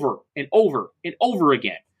over and over and over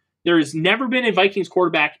again. There has never been a Vikings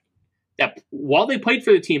quarterback that, while they played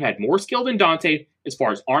for the team, had more skill than Dante as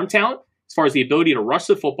far as arm talent, as far as the ability to rush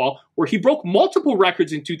the football, where he broke multiple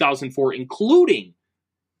records in 2004, including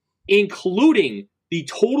the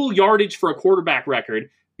total yardage for a quarterback record,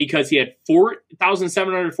 because he had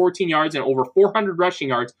 4,714 yards and over 400 rushing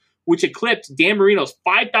yards, which eclipsed Dan Marino's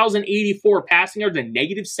 5,084 passing yards and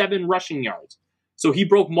 -7 rushing yards. So he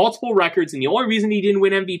broke multiple records, and the only reason he didn't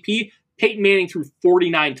win MVP, Peyton Manning threw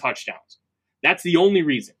 49 touchdowns. That's the only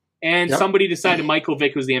reason. And somebody decided Michael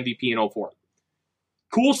Vick was the MVP in 2004.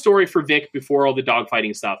 Cool story for Vick before all the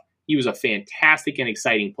dogfighting stuff. He was a fantastic and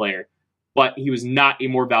exciting player, but he was not a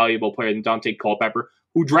more valuable player than Dante Culpepper,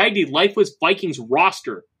 who dragged a lifeless Vikings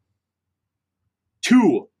roster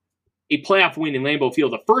to a playoff win in Lambeau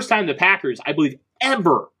Field. The first time the Packers, I believe,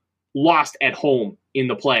 ever lost at home in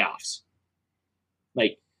the playoffs.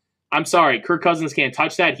 I'm sorry, Kirk Cousins can't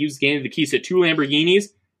touch that. He was getting the keys to 2 Lamborghinis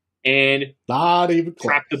and not even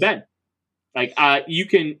crap the bed. You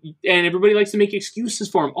can, and everybody likes to make excuses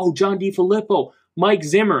for him. Oh, John DeFilippo, Mike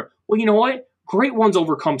Zimmer. Well, you know what? Great ones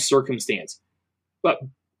overcome circumstance. But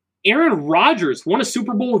Aaron Rodgers won a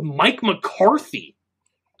Super Bowl with Mike McCarthy.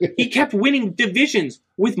 He kept winning divisions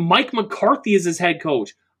with Mike McCarthy as his head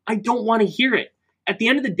coach. I don't want to hear it. At the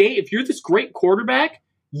end of the day, if you're this great quarterback,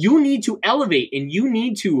 you need to elevate and you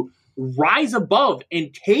need to rise above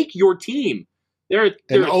and take your team. There are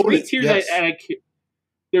 3 tiers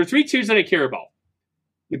there are 3 tiers that I care about.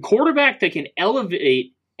 The quarterback that can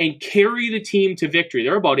elevate and carry the team to victory.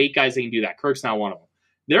 There are about 8 guys that can do that. Kirk's not one of them.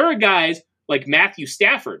 There are guys like Matthew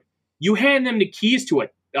Stafford. You hand them the keys to a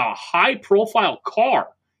high-profile car,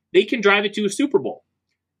 they can drive it to a Super Bowl.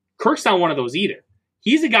 Kirk's not one of those either.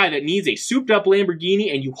 He's a guy that needs a souped-up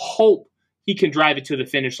Lamborghini, and you hope he can drive it to the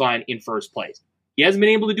finish line in first place. He hasn't been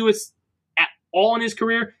able to do it at all in his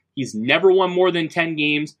career. He's never won more than 10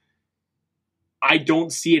 games. I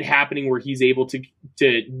don't see it happening where he's able to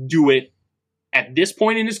do it at this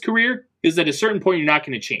point in his career, because at a certain point, you're not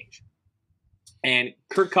going to change. And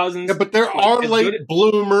Kirk Cousins... Yeah, but there are late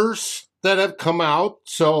bloomers that have come out.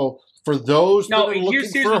 So for those that are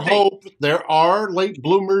looking for hope, there are late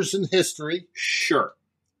bloomers in history. Sure.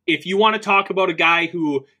 If you want to talk about a guy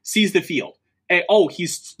who sees the field,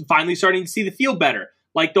 he's finally starting to see the field better.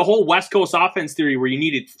 Like the whole West Coast offense theory where you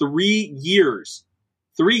needed 3 years.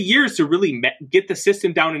 3 years to really get the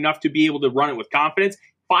system down enough to be able to run it with confidence.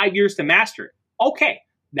 5 years to master it. Okay,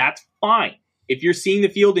 that's fine. If you're seeing the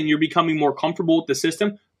field and you're becoming more comfortable with the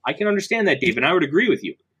system, I can understand that, Dave, and I would agree with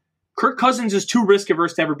you. Kirk Cousins is too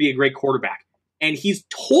risk-averse to ever be a great quarterback. And he's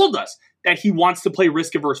told us that he wants to play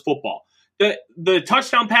risk-averse football. The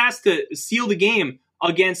touchdown pass to seal the game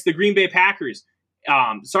against the Green Bay Packers,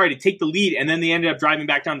 to take the lead, and then they ended up driving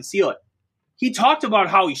back down to seal it. He talked about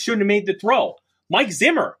how he shouldn't have made the throw. Mike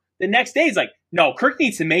Zimmer, the next day, is like, no, Kirk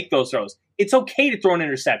needs to make those throws. It's okay to throw an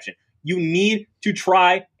interception. You need to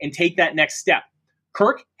try and take that next step.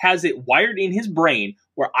 Kirk has it wired in his brain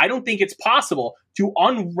where I don't think it's possible to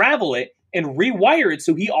unravel it and rewire it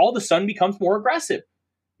so he all of a sudden becomes more aggressive.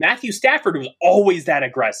 Matthew Stafford was always that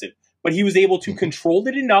aggressive, but he was able to control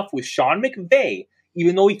it enough with Sean McVay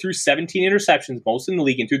even though he threw 17 interceptions, most in the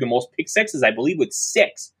league, and threw the most pick sixes, I believe, with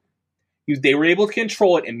 6, they were able to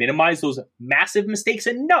control it and minimize those massive mistakes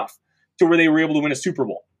enough to where they were able to win a Super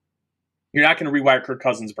Bowl. You're not going to rewire Kirk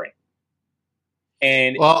Cousins' brain.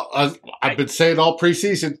 And I've been saying all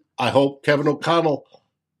preseason, I hope Kevin O'Connell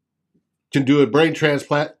can do a brain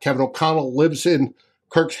transplant. Kevin O'Connell lives in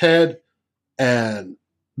Kirk's head, and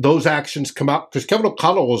those actions come out because Kevin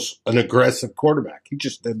O'Connell was an aggressive quarterback. He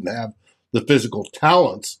just didn't have the physical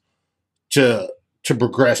talents to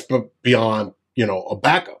progress beyond, a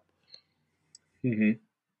backup. Mm-hmm.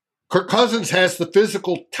 Kirk Cousins has the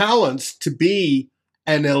physical talents to be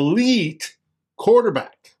an elite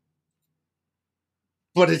quarterback.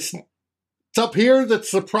 But it's up here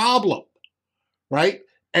that's the problem, right?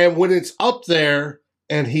 And when it's up there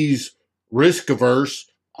and he's risk averse,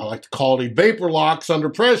 I like to call it vapor locks under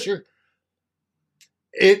pressure,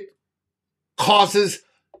 it causes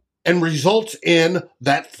and results in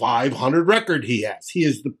that 500 record he has. He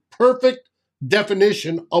is the perfect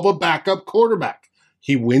definition of a backup quarterback.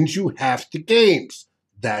 He wins you half the games.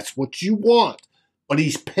 That's what you want. But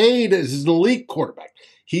he's paid as an elite quarterback.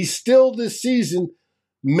 He's still this season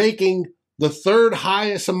making the 3rd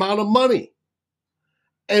highest amount of money.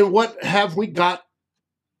 And what have we got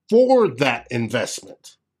for that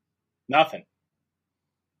investment? Nothing.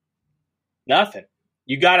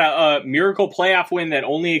 You got a miracle playoff win that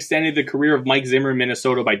only extended the career of Mike Zimmer in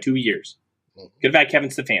Minnesota by 2 years. Could have had Kevin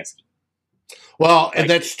Stefanski. Well, and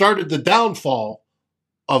that started the downfall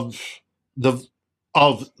of the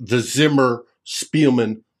Zimmer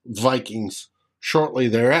Spielman Vikings shortly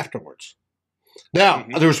thereafterwards. Now,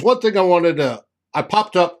 there's one thing I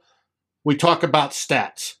popped up. We talk about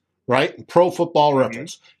stats, right? Pro Football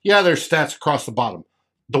Reference. Yeah, there's stats across the bottom.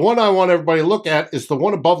 The one I want everybody to look at is the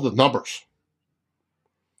one above the numbers.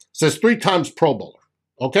 It says 3 times Pro Bowler.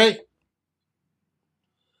 Okay?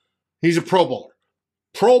 He's a Pro Bowler.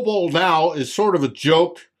 Pro Bowl now is sort of a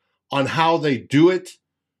joke on how they do it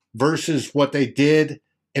versus what they did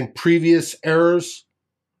in previous eras.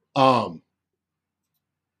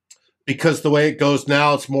 Because the way it goes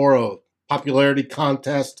now, it's more a popularity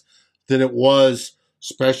contest than it was,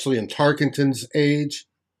 especially in Tarkenton's age.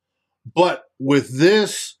 But with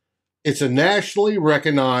this, it's a nationally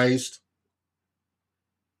recognized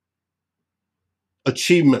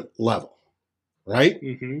achievement level, right?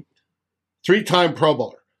 3-time Pro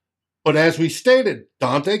Bowler. But as we stated,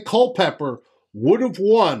 Dante Culpepper would have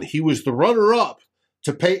won. He was the runner-up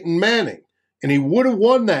to Peyton Manning. And he would have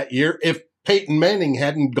won that year if Peyton Manning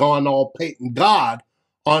hadn't gone all Peyton God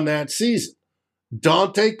on that season.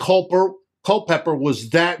 Dante Culpepper was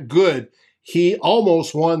that good. He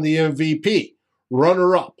almost won the MVP.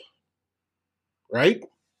 Runner-up. Right?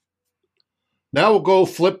 Now we'll go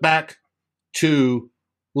flip back to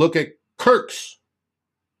look at Kirk's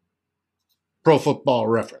Pro Football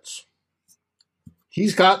Reference.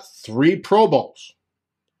 He's got 3 Pro Bowls,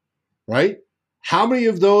 right? How many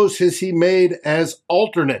of those has he made as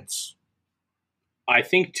alternates? I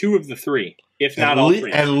think 2 of the 3, if not all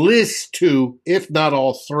 3. At least 2, if not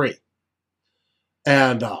all 3.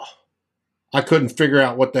 And I couldn't figure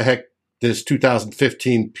out what the heck this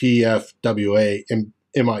 2015 PFWA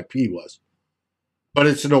MIP was. But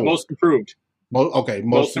it's an award. Most improved.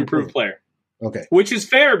 Most improved player. Okay. Which is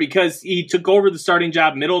fair because he took over the starting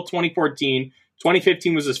job middle of 2014.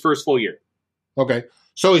 2015 was his first full year. Okay.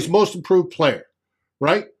 So he's most improved player,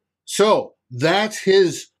 right? So that's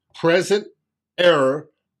his present era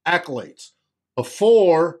accolades.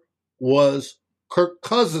 Before was Kirk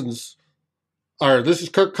Cousins, or this is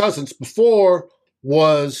Kirk Cousins. Before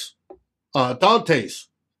was Dante's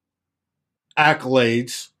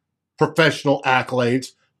accolades, professional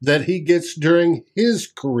accolades that he gets during his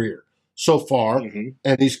career so far,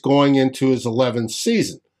 and he's going into his 11th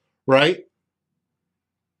season, right?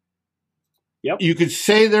 Yep. You could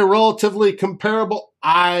say they're relatively comparable.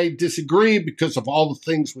 I disagree because of all the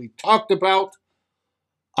things we talked about.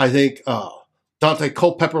 I think Dante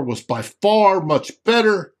Culpepper was by far much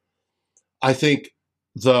better. I think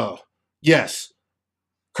Kirk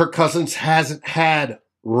Cousins hasn't had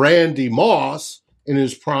Randy Moss in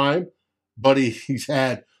his prime, but he's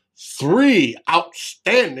had 3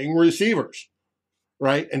 outstanding receivers,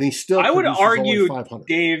 right? And he still I would argue,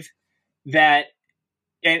 Dave, that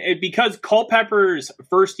because Culpepper's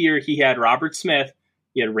first year, he had Robert Smith,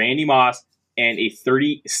 he had Randy Moss, and a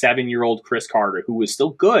 37-year-old Chris Carter, who was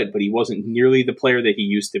still good, but he wasn't nearly the player that he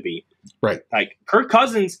used to be. Right. Like, Kirk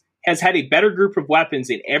Cousins has had a better group of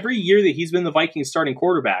weapons in every year that he's been the Vikings starting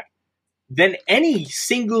quarterback than any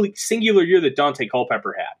singular year that Dante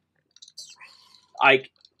Culpepper had.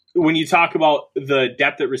 Like, when you talk about the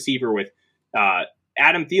depth at receiver with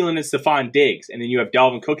Adam Thielen and Stephon Diggs, and then you have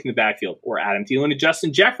Dalvin Cook in the backfield, or Adam Thielen and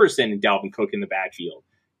Justin Jefferson and Dalvin Cook in the backfield.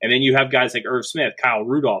 And then you have guys like Irv Smith, Kyle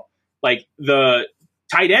Rudolph. Like the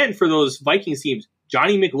tight end for those Vikings teams,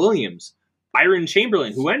 Johnny McWilliams, Byron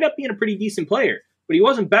Chamberlain, who ended up being a pretty decent player, but he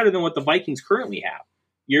wasn't better than what the Vikings currently have.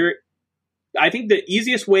 I think the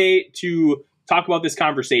easiest way to talk about this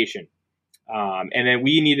conversation, and then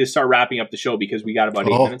we need to start wrapping up the show because we got about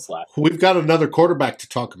 8 minutes left. We've got another quarterback to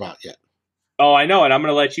talk about yet. Oh, I know, and I'm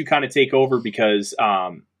going to let you kind of take over because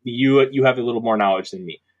you have a little more knowledge than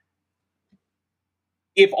me.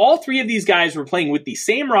 If all three of these guys were playing with the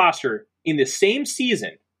same roster in the same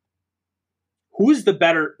season, who's the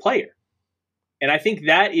better player? And I think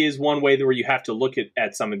that is one way where you have to look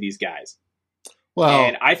at some of these guys. Well,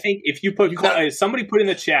 and I think if you put somebody put in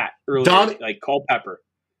the chat earlier, like Culpepper,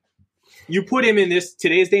 you put him in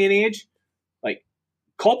today's day and age, like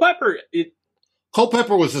Culpepper.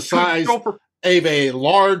 Culpepper was the size of a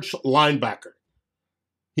large linebacker.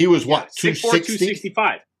 He was what, 260?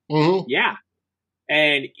 265. Mm-hmm. Yeah.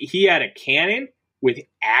 And he had a cannon with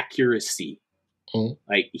accuracy. Mm-hmm.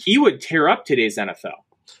 Like, he would tear up today's NFL.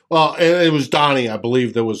 Well, it was Donnie, I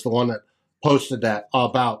believe, that was the one that posted that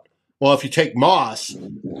about, well, if you take Moss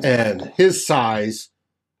and his size,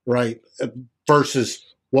 right, versus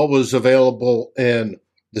what was available in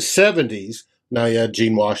the 70s, now you had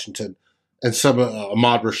Gene Washington and some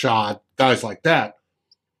Ahmad Rashad, guys like that.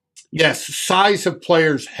 Yes, size of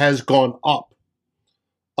players has gone up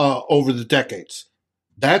over the decades.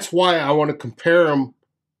 That's why I want to compare them,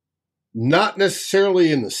 not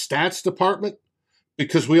necessarily in the stats department,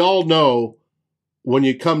 because we all know when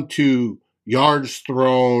you come to yards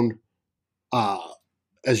thrown,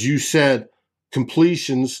 as you said,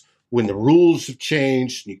 completions, when the rules have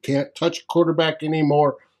changed, you can't touch a quarterback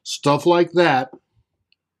anymore, stuff like that.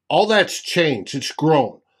 All that's changed. It's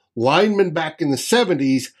grown. Linemen back in the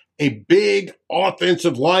 70s, a big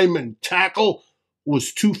offensive lineman tackle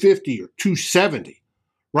was 250 or 270.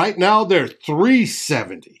 Right now, they're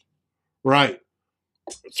 370. Right.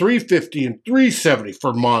 350 and 370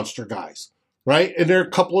 for monster guys. Right? And they're a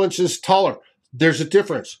couple inches taller. There's a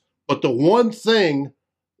difference. But the one thing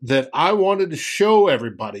that I wanted to show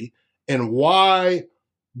everybody and why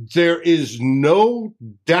there is no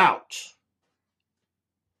doubt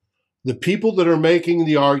the people that are making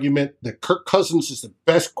the argument that Kirk Cousins is the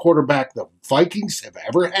best quarterback the Vikings have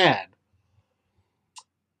ever had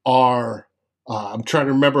are, I'm trying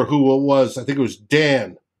to remember who it was. I think it was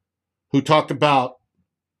Dan who talked about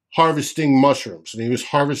harvesting mushrooms, and he was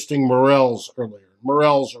harvesting morels earlier.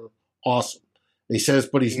 Morels are awesome. And he says,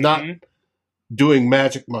 but he's not doing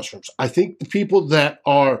magic mushrooms. I think the people that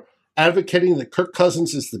are advocating that Kirk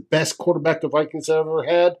Cousins is the best quarterback the Vikings have ever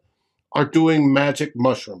had are doing magic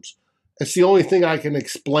mushrooms. It's the only thing I can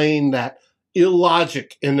explain that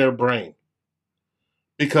illogic in their brain.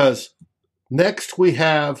 Because next we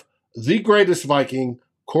have the greatest Viking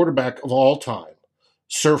quarterback of all time,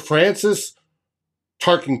 Sir Francis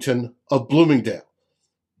Tarkington of Bloomingdale.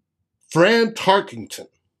 Fran Tarkington.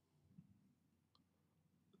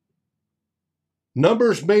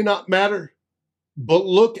 Numbers may not matter, but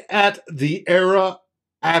look at the era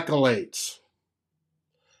accolades.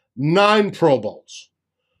 9 Pro Bowls.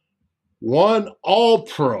 1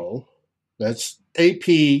 All-Pro. That's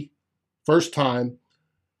AP, first time.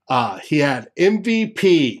 He had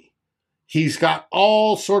MVP. He's got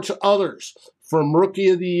all sorts of others from Rookie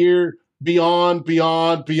of the Year, beyond.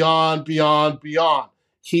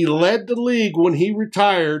 He led the league when he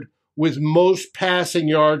retired with most passing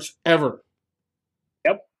yards ever.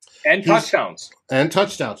 Yep. And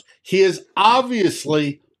touchdowns. He is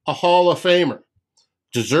obviously a Hall of Famer.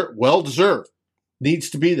 Well-deserved.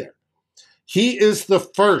 Needs to be there. He is the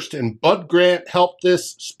first, and Bud Grant helped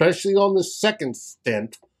this, especially on the second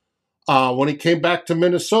stint, when he came back to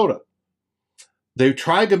Minnesota. They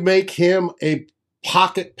tried to make him a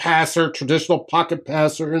pocket passer, traditional pocket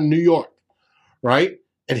passer in New York, right?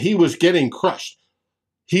 And he was getting crushed.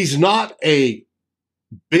 He's not a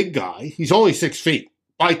big guy. He's only 6 feet.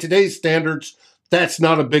 By today's standards, that's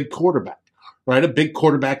not a big quarterback, right? A big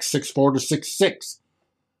quarterback, 6'4" to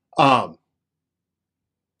 6'6".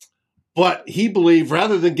 But he believed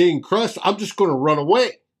rather than getting crushed, I'm just going to run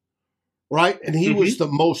away, right? And he was the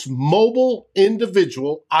most mobile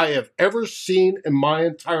individual I have ever seen in my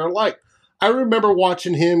entire life. I remember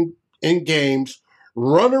watching him in games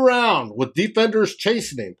run around with defenders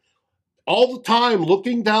chasing him all the time,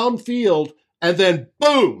 looking downfield, and then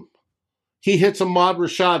boom, he hits Ahmad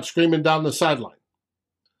Rashad screaming down the sideline.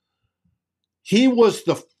 He was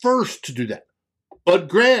the first to do that. Bud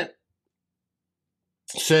Grant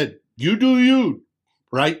said, you do you,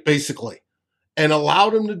 right, basically. and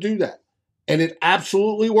allowed him to do that. And it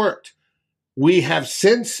absolutely worked. We have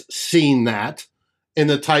since seen that in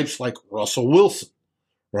the types like Russell Wilson,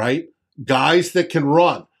 right? Guys that can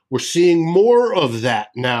run. We're seeing more of that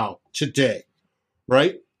now today,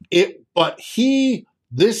 right?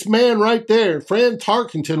 This man right there, Fran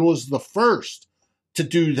Tarkenton, was the first to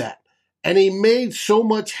do that. And he made so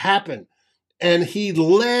much happen. And he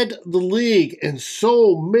led the league in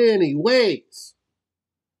so many ways.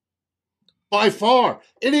 By far,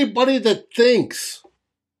 anybody that thinks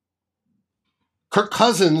Kirk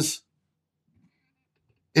Cousins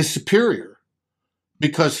is superior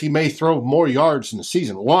because he may throw more yards in the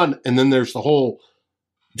season, one, and then there's the whole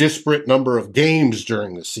disparate number of games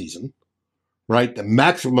during the season, right? The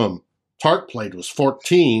maximum Tark played was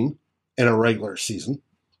 14 in a regular season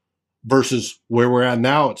versus where we're at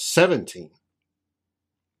now at 17.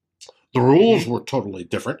 The rules were totally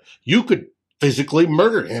different. You could physically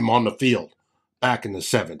murder him on the field back in the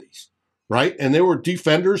 70s, right? And there were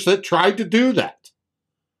defenders that tried to do that.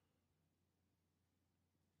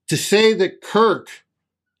 To say that Kirk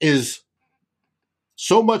is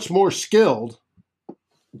so much more skilled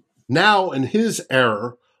now in his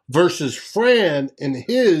era versus Fran in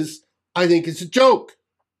his, I think it's a joke.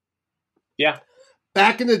 Yeah.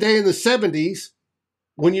 Back in the day in the 70s,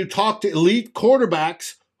 when you talked to elite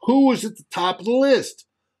quarterbacks, who was at the top of the list?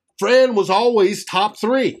 Fran was always top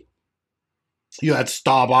 3. You had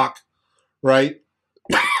Staubach, right?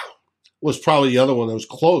 Was probably the other one that was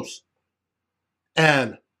close.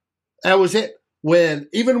 And that was it.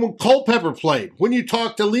 Even when Culpepper played, when you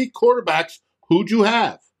talked to elite quarterbacks, who'd you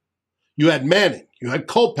have? You had Manning, you had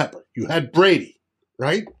Culpepper, you had Brady,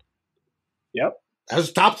 right? Yep. That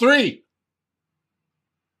was top 3.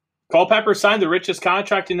 Culpepper signed the richest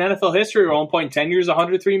contract in NFL history at one point in 10 years,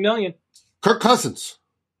 $103 million. Kirk Cousins,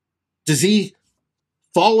 does he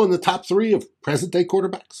fall in the top 3 of present-day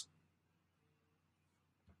quarterbacks?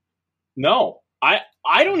 No.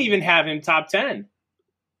 I don't even have him top 10.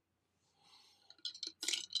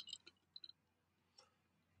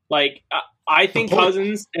 Like, I think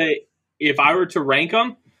Cousins, if I were to rank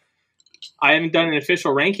him, I haven't done an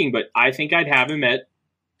official ranking, but I think I'd have him at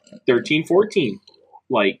 13, 14.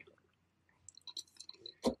 Like,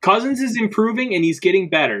 Cousins is improving and he's getting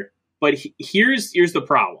better, but here's the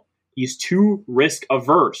problem. He's too risk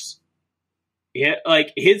averse.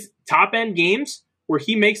 Like his top end games where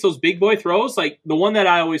he makes those big boy throws, like the one that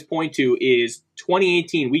I always point to is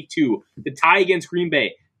 2018 week 2, the tie against Green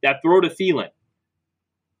Bay, that throw to Thielen.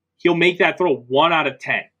 He'll make that throw 1 out of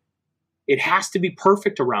 10. It has to be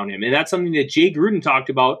perfect around him, and that's something that Jay Gruden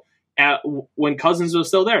talked about when Cousins was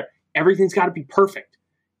still there. Everything's got to be perfect.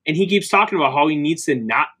 And he keeps talking about how he needs to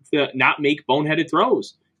not make boneheaded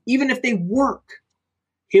throws, even if they work.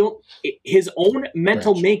 His own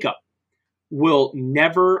mental makeup will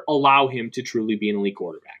never allow him to truly be an elite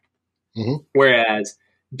quarterback. Mm-hmm. Whereas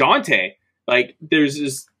Dante, like, there's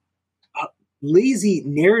this lazy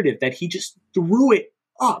narrative that he just threw it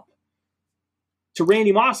up to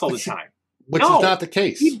Randy Moss all the time. Which is not the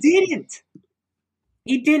case. He didn't.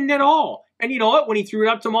 He didn't at all. And you know what? When he threw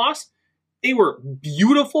it up to Moss, they were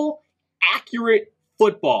beautiful, accurate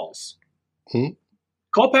footballs.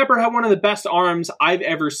 Culpepper had one of the best arms I've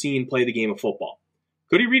ever seen play the game of football.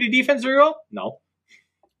 Could he read a defense very well? No.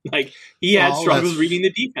 Like, he had struggles reading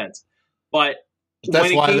the defense. But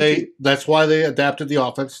that's why they adapted the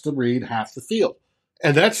offense to read half the field.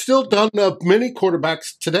 And that's still done to many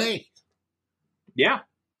quarterbacks today. Yeah.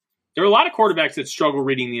 There are a lot of quarterbacks that struggle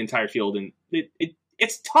reading the entire field, and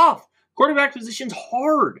it's tough. Quarterback position's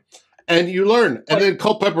hard. And you learn. And then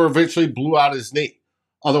Culpepper eventually blew out his knee.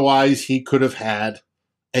 Otherwise, he could have had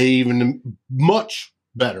an even much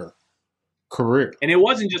better career. And it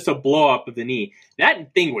wasn't just a blow up of the knee.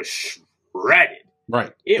 That thing was shredded.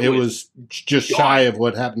 Right. It was just shy of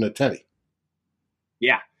what happened to Teddy.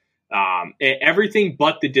 Yeah. Everything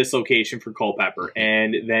but the dislocation for Culpepper.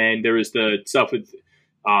 And then there was the stuff with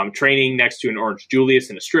training next to an Orange Julius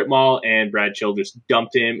in a strip mall, and Brad Childress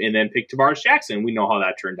dumped him and then picked Tavares Jackson. We know how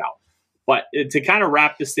that turned out. But to kind of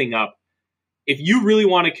wrap this thing up, if you really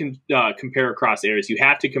want to compare across eras, you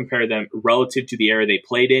have to compare them relative to the era they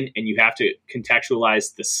played in, and you have to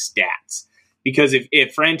contextualize the stats. Because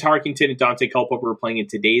if Fran Tarkenton and Dante Culpepper were playing in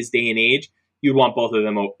today's day and age, you'd want both of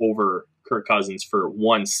them over Kirk Cousins for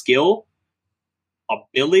one, skill,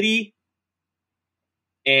 ability,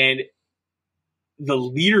 and the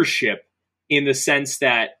leadership, in the sense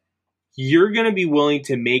that you're going to be willing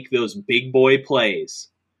to make those big boy plays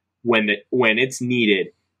when it's needed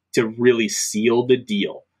to really seal the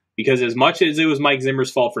deal. Because as much as it was Mike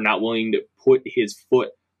Zimmer's fault for not willing to put his foot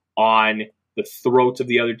on the throat of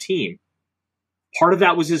the other team, part of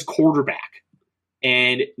that was his quarterback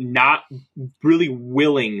and not really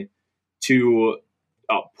willing to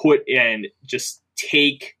put and just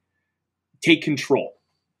take control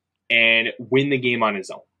and win the game on his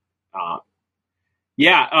own.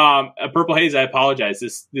 Purple Haze, I apologize.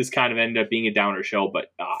 This kind of ended up being a downer show,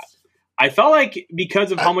 but I felt like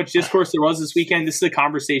because of how much discourse there was this weekend, this is a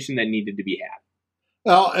conversation that needed to be had.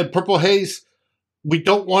 Well, and Purple Haze, we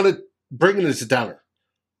don't want to bring it as a downer.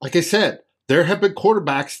 Like I said, there have been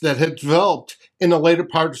quarterbacks that have developed in the later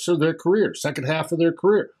parts of their career, second half of their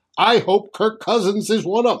career. I hope Kirk Cousins is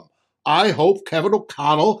one of them. I hope Kevin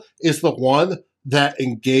O'Connell is the one that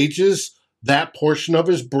engages that portion of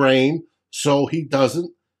his brain so he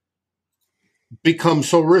doesn't become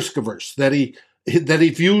so risk averse, that he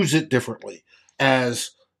views it differently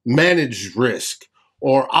as managed risk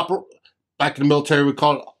or back in the military we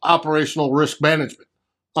call it operational risk management.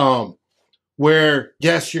 Where,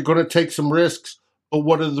 yes, you're going to take some risks, but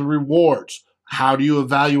what are the rewards? How do you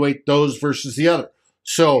evaluate those versus the other?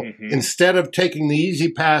 So instead of taking the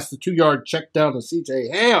easy pass, the 2-yard check down to C.J.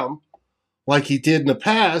 Ham, like he did in the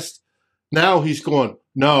past, now he's going,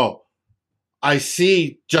 no, I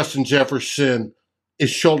see Justin Jefferson is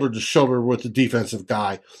shoulder to shoulder with the defensive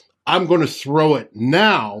guy. I'm going to throw it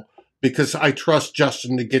now because I trust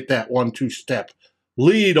Justin to get that 1-2 step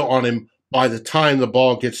lead on him by the time the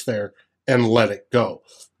ball gets there and let it go.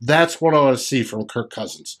 That's what I want to see from Kirk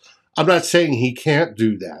Cousins. I'm not saying he can't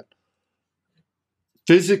do that.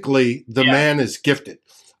 Physically, the man is gifted.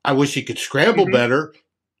 I wish he could scramble better,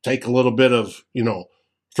 take a little bit of,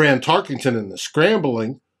 Fran Tarkenton in the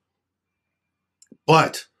scrambling.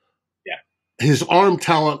 But his arm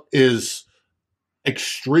talent is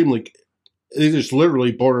extremely, it is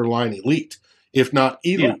literally borderline elite, if not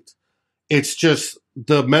elite. Yeah. It's just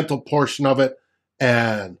the mental portion of it.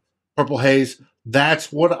 And Purple Haze,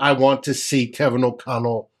 that's what I want to see Kevin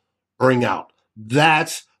O'Connell bring out.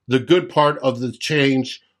 That's the good part of the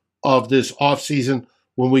change of this offseason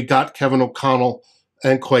when we got Kevin O'Connell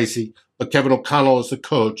and Kwesi. But Kevin O'Connell is the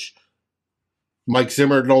coach. Mike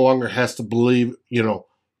Zimmer no longer has to believe,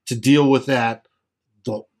 to deal with that,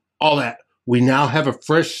 all that. We now have a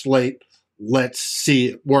fresh slate. Let's see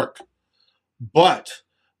it work. But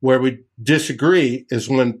where we disagree is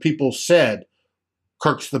when people said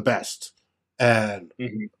Kirk's the best. And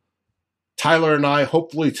Tyler and I,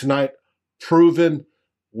 hopefully tonight, proven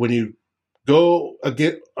when you go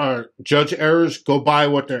judge errors, go by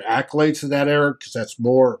what their accolades of that error, because that's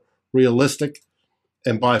more realistic.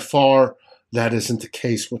 And by far, that isn't the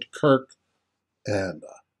case with Kirk. And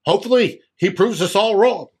hopefully he proves us all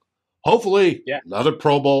wrong. Hopefully another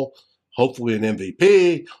Pro Bowl, hopefully an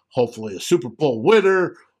MVP, hopefully a Super Bowl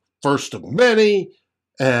winner, first of many.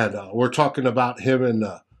 And we're talking about him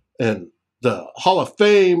in the Hall of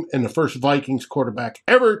Fame and the first Vikings quarterback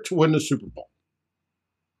ever to win the Super Bowl.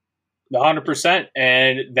 100%.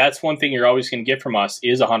 And that's one thing you're always going to get from us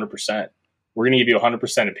is 100%. We're going to give you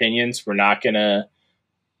 100% opinions. We're not going to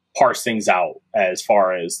parse things out as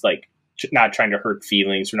far as not trying to hurt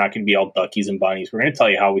feelings. We're not going to be all duckies and bunnies. We're going to tell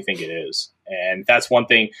you how we think it is. And that's one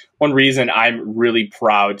reason I'm really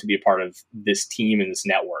proud to be a part of this team and this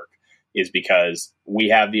network is because we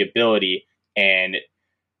have the ability, and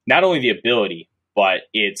not only the ability, but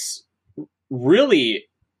it's really,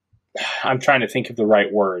 I'm trying to think of the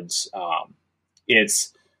right words.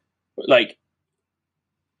 It's like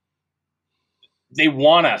they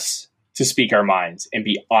want us to speak our minds and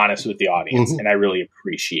be honest with the audience. And I really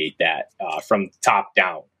appreciate that from the top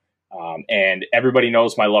down. And everybody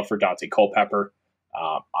knows my love for Daunte Culpepper.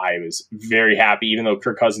 I was very happy, even though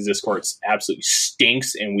Kirk Cousins' discourse absolutely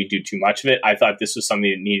stinks and we do too much of it. I thought this was something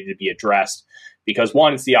that needed to be addressed because,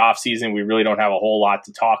 one, it's the off season. We really don't have a whole lot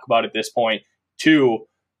to talk about at this point. Two,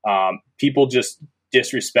 people just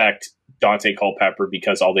disrespect Daunte Culpepper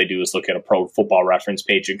because all they do is look at a Pro Football Reference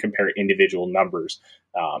page and compare individual numbers.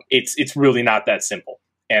 It's really not that simple.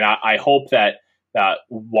 And I hope that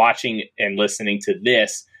watching and listening to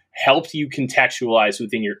this helped you contextualize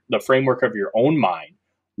within the framework of your own mind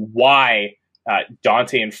why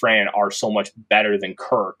Daunte and Fran are so much better than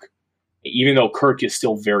Kirk, even though Kirk is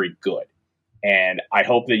still very good. And I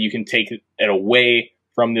hope that you can take it away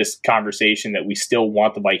from this conversation that we still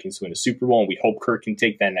want the Vikings to win a Super Bowl, and we hope Kirk can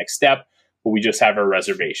take that next step, but we just have our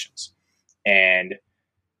reservations. And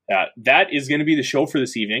that is going to be the show for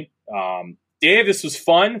this evening. Dave, this was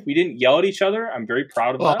fun. We didn't yell at each other. I'm very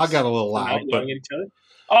proud of us. I got a little loud. But... at each other.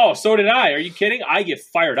 Oh, so did I. Are you kidding? I get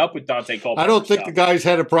fired up with Daunte Culpepper. I don't think the guys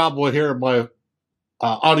had a problem with hearing my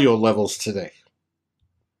audio levels today.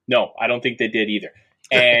 No, I don't think they did either.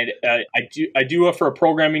 And I do for a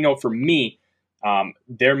programming note for me,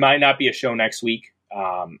 There might not be a show next week.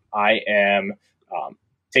 I am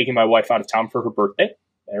taking my wife out of town for her birthday.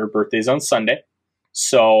 Her birthday is on Sunday.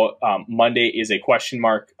 So Monday is a question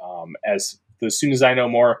mark. As soon as I know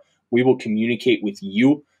more, we will communicate with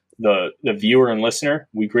you, the viewer and listener.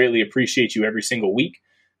 We greatly appreciate you every single week.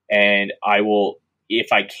 And I will,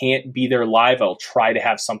 if I can't be there live, I'll try to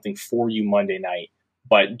have something for you Monday night.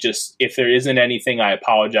 But just if there isn't anything, I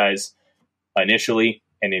apologize initially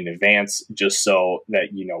and in advance, just so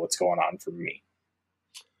that you know what's going on for me.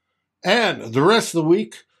 And the rest of the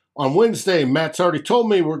week, on Wednesday, Matt's already told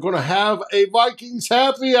me we're going to have a Vikings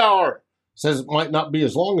happy hour. Says it might not be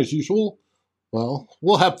as long as usual. Well,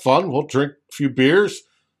 we'll have fun. We'll drink a few beers,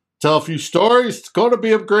 tell a few stories. It's going to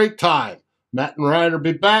be a great time. Matt and Ryan will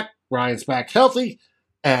be back. Ryan's back healthy,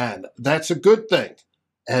 and that's a good thing.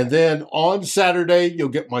 And then on Saturday, you'll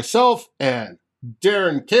get myself and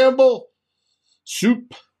Darren Campbell,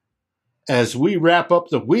 Soup, as we wrap up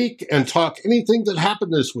the week and talk anything that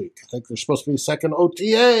happened this week. I think there's supposed to be a second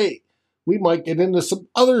OTA. We might get into some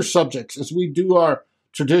other subjects as we do our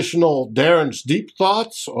traditional Darren's deep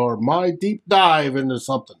thoughts or my deep dive into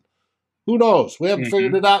something. Who knows? We haven't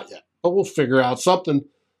figured it out yet, but we'll figure out something.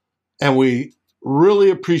 And we really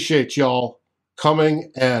appreciate y'all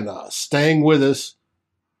coming and staying with us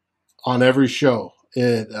on every show.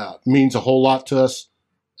 It means a whole lot to us,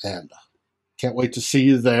 and can't wait to see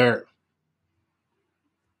you there.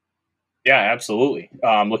 Yeah, absolutely.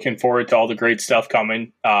 Looking forward to all the great stuff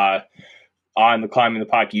coming on the Climbing the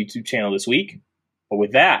Pock YouTube channel this week. But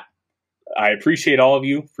with that, I appreciate all of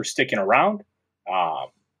you for sticking around.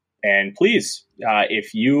 And please,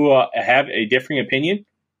 if you have a differing opinion,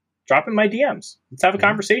 drop in my DMs. Let's have a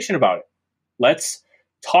conversation about it. Let's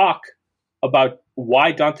talk about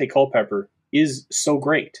why Dante Culpepper is so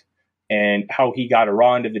great and how he got a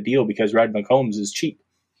raw end of the deal because Red McCombs is cheap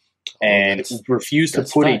and refused to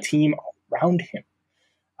put a team around him.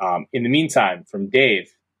 In the meantime, from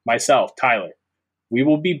Dave, myself, Tyler, we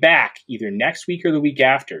will be back either next week or the week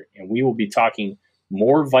after, and we will be talking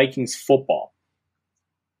more Vikings football.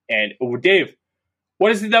 And Dave,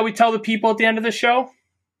 what is it that we tell the people at the end of the show?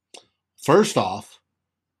 First off,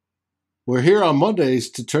 we're here on Mondays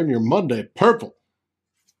to turn your Monday purple.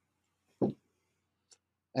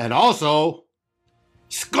 And also,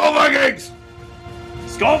 Skol Vikings!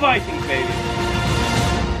 Skol Vikings, baby!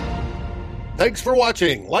 Thanks for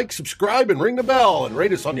watching. Like, subscribe, and ring the bell, and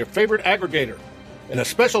rate us on your favorite aggregator. And a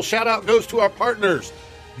special shout-out goes to our partners,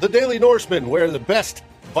 The Daily Norseman, where the best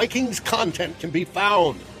Vikings content can be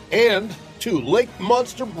found, and to Lake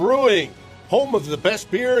Monster Brewing, home of the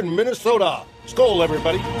best beer in Minnesota. Skol,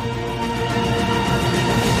 everybody.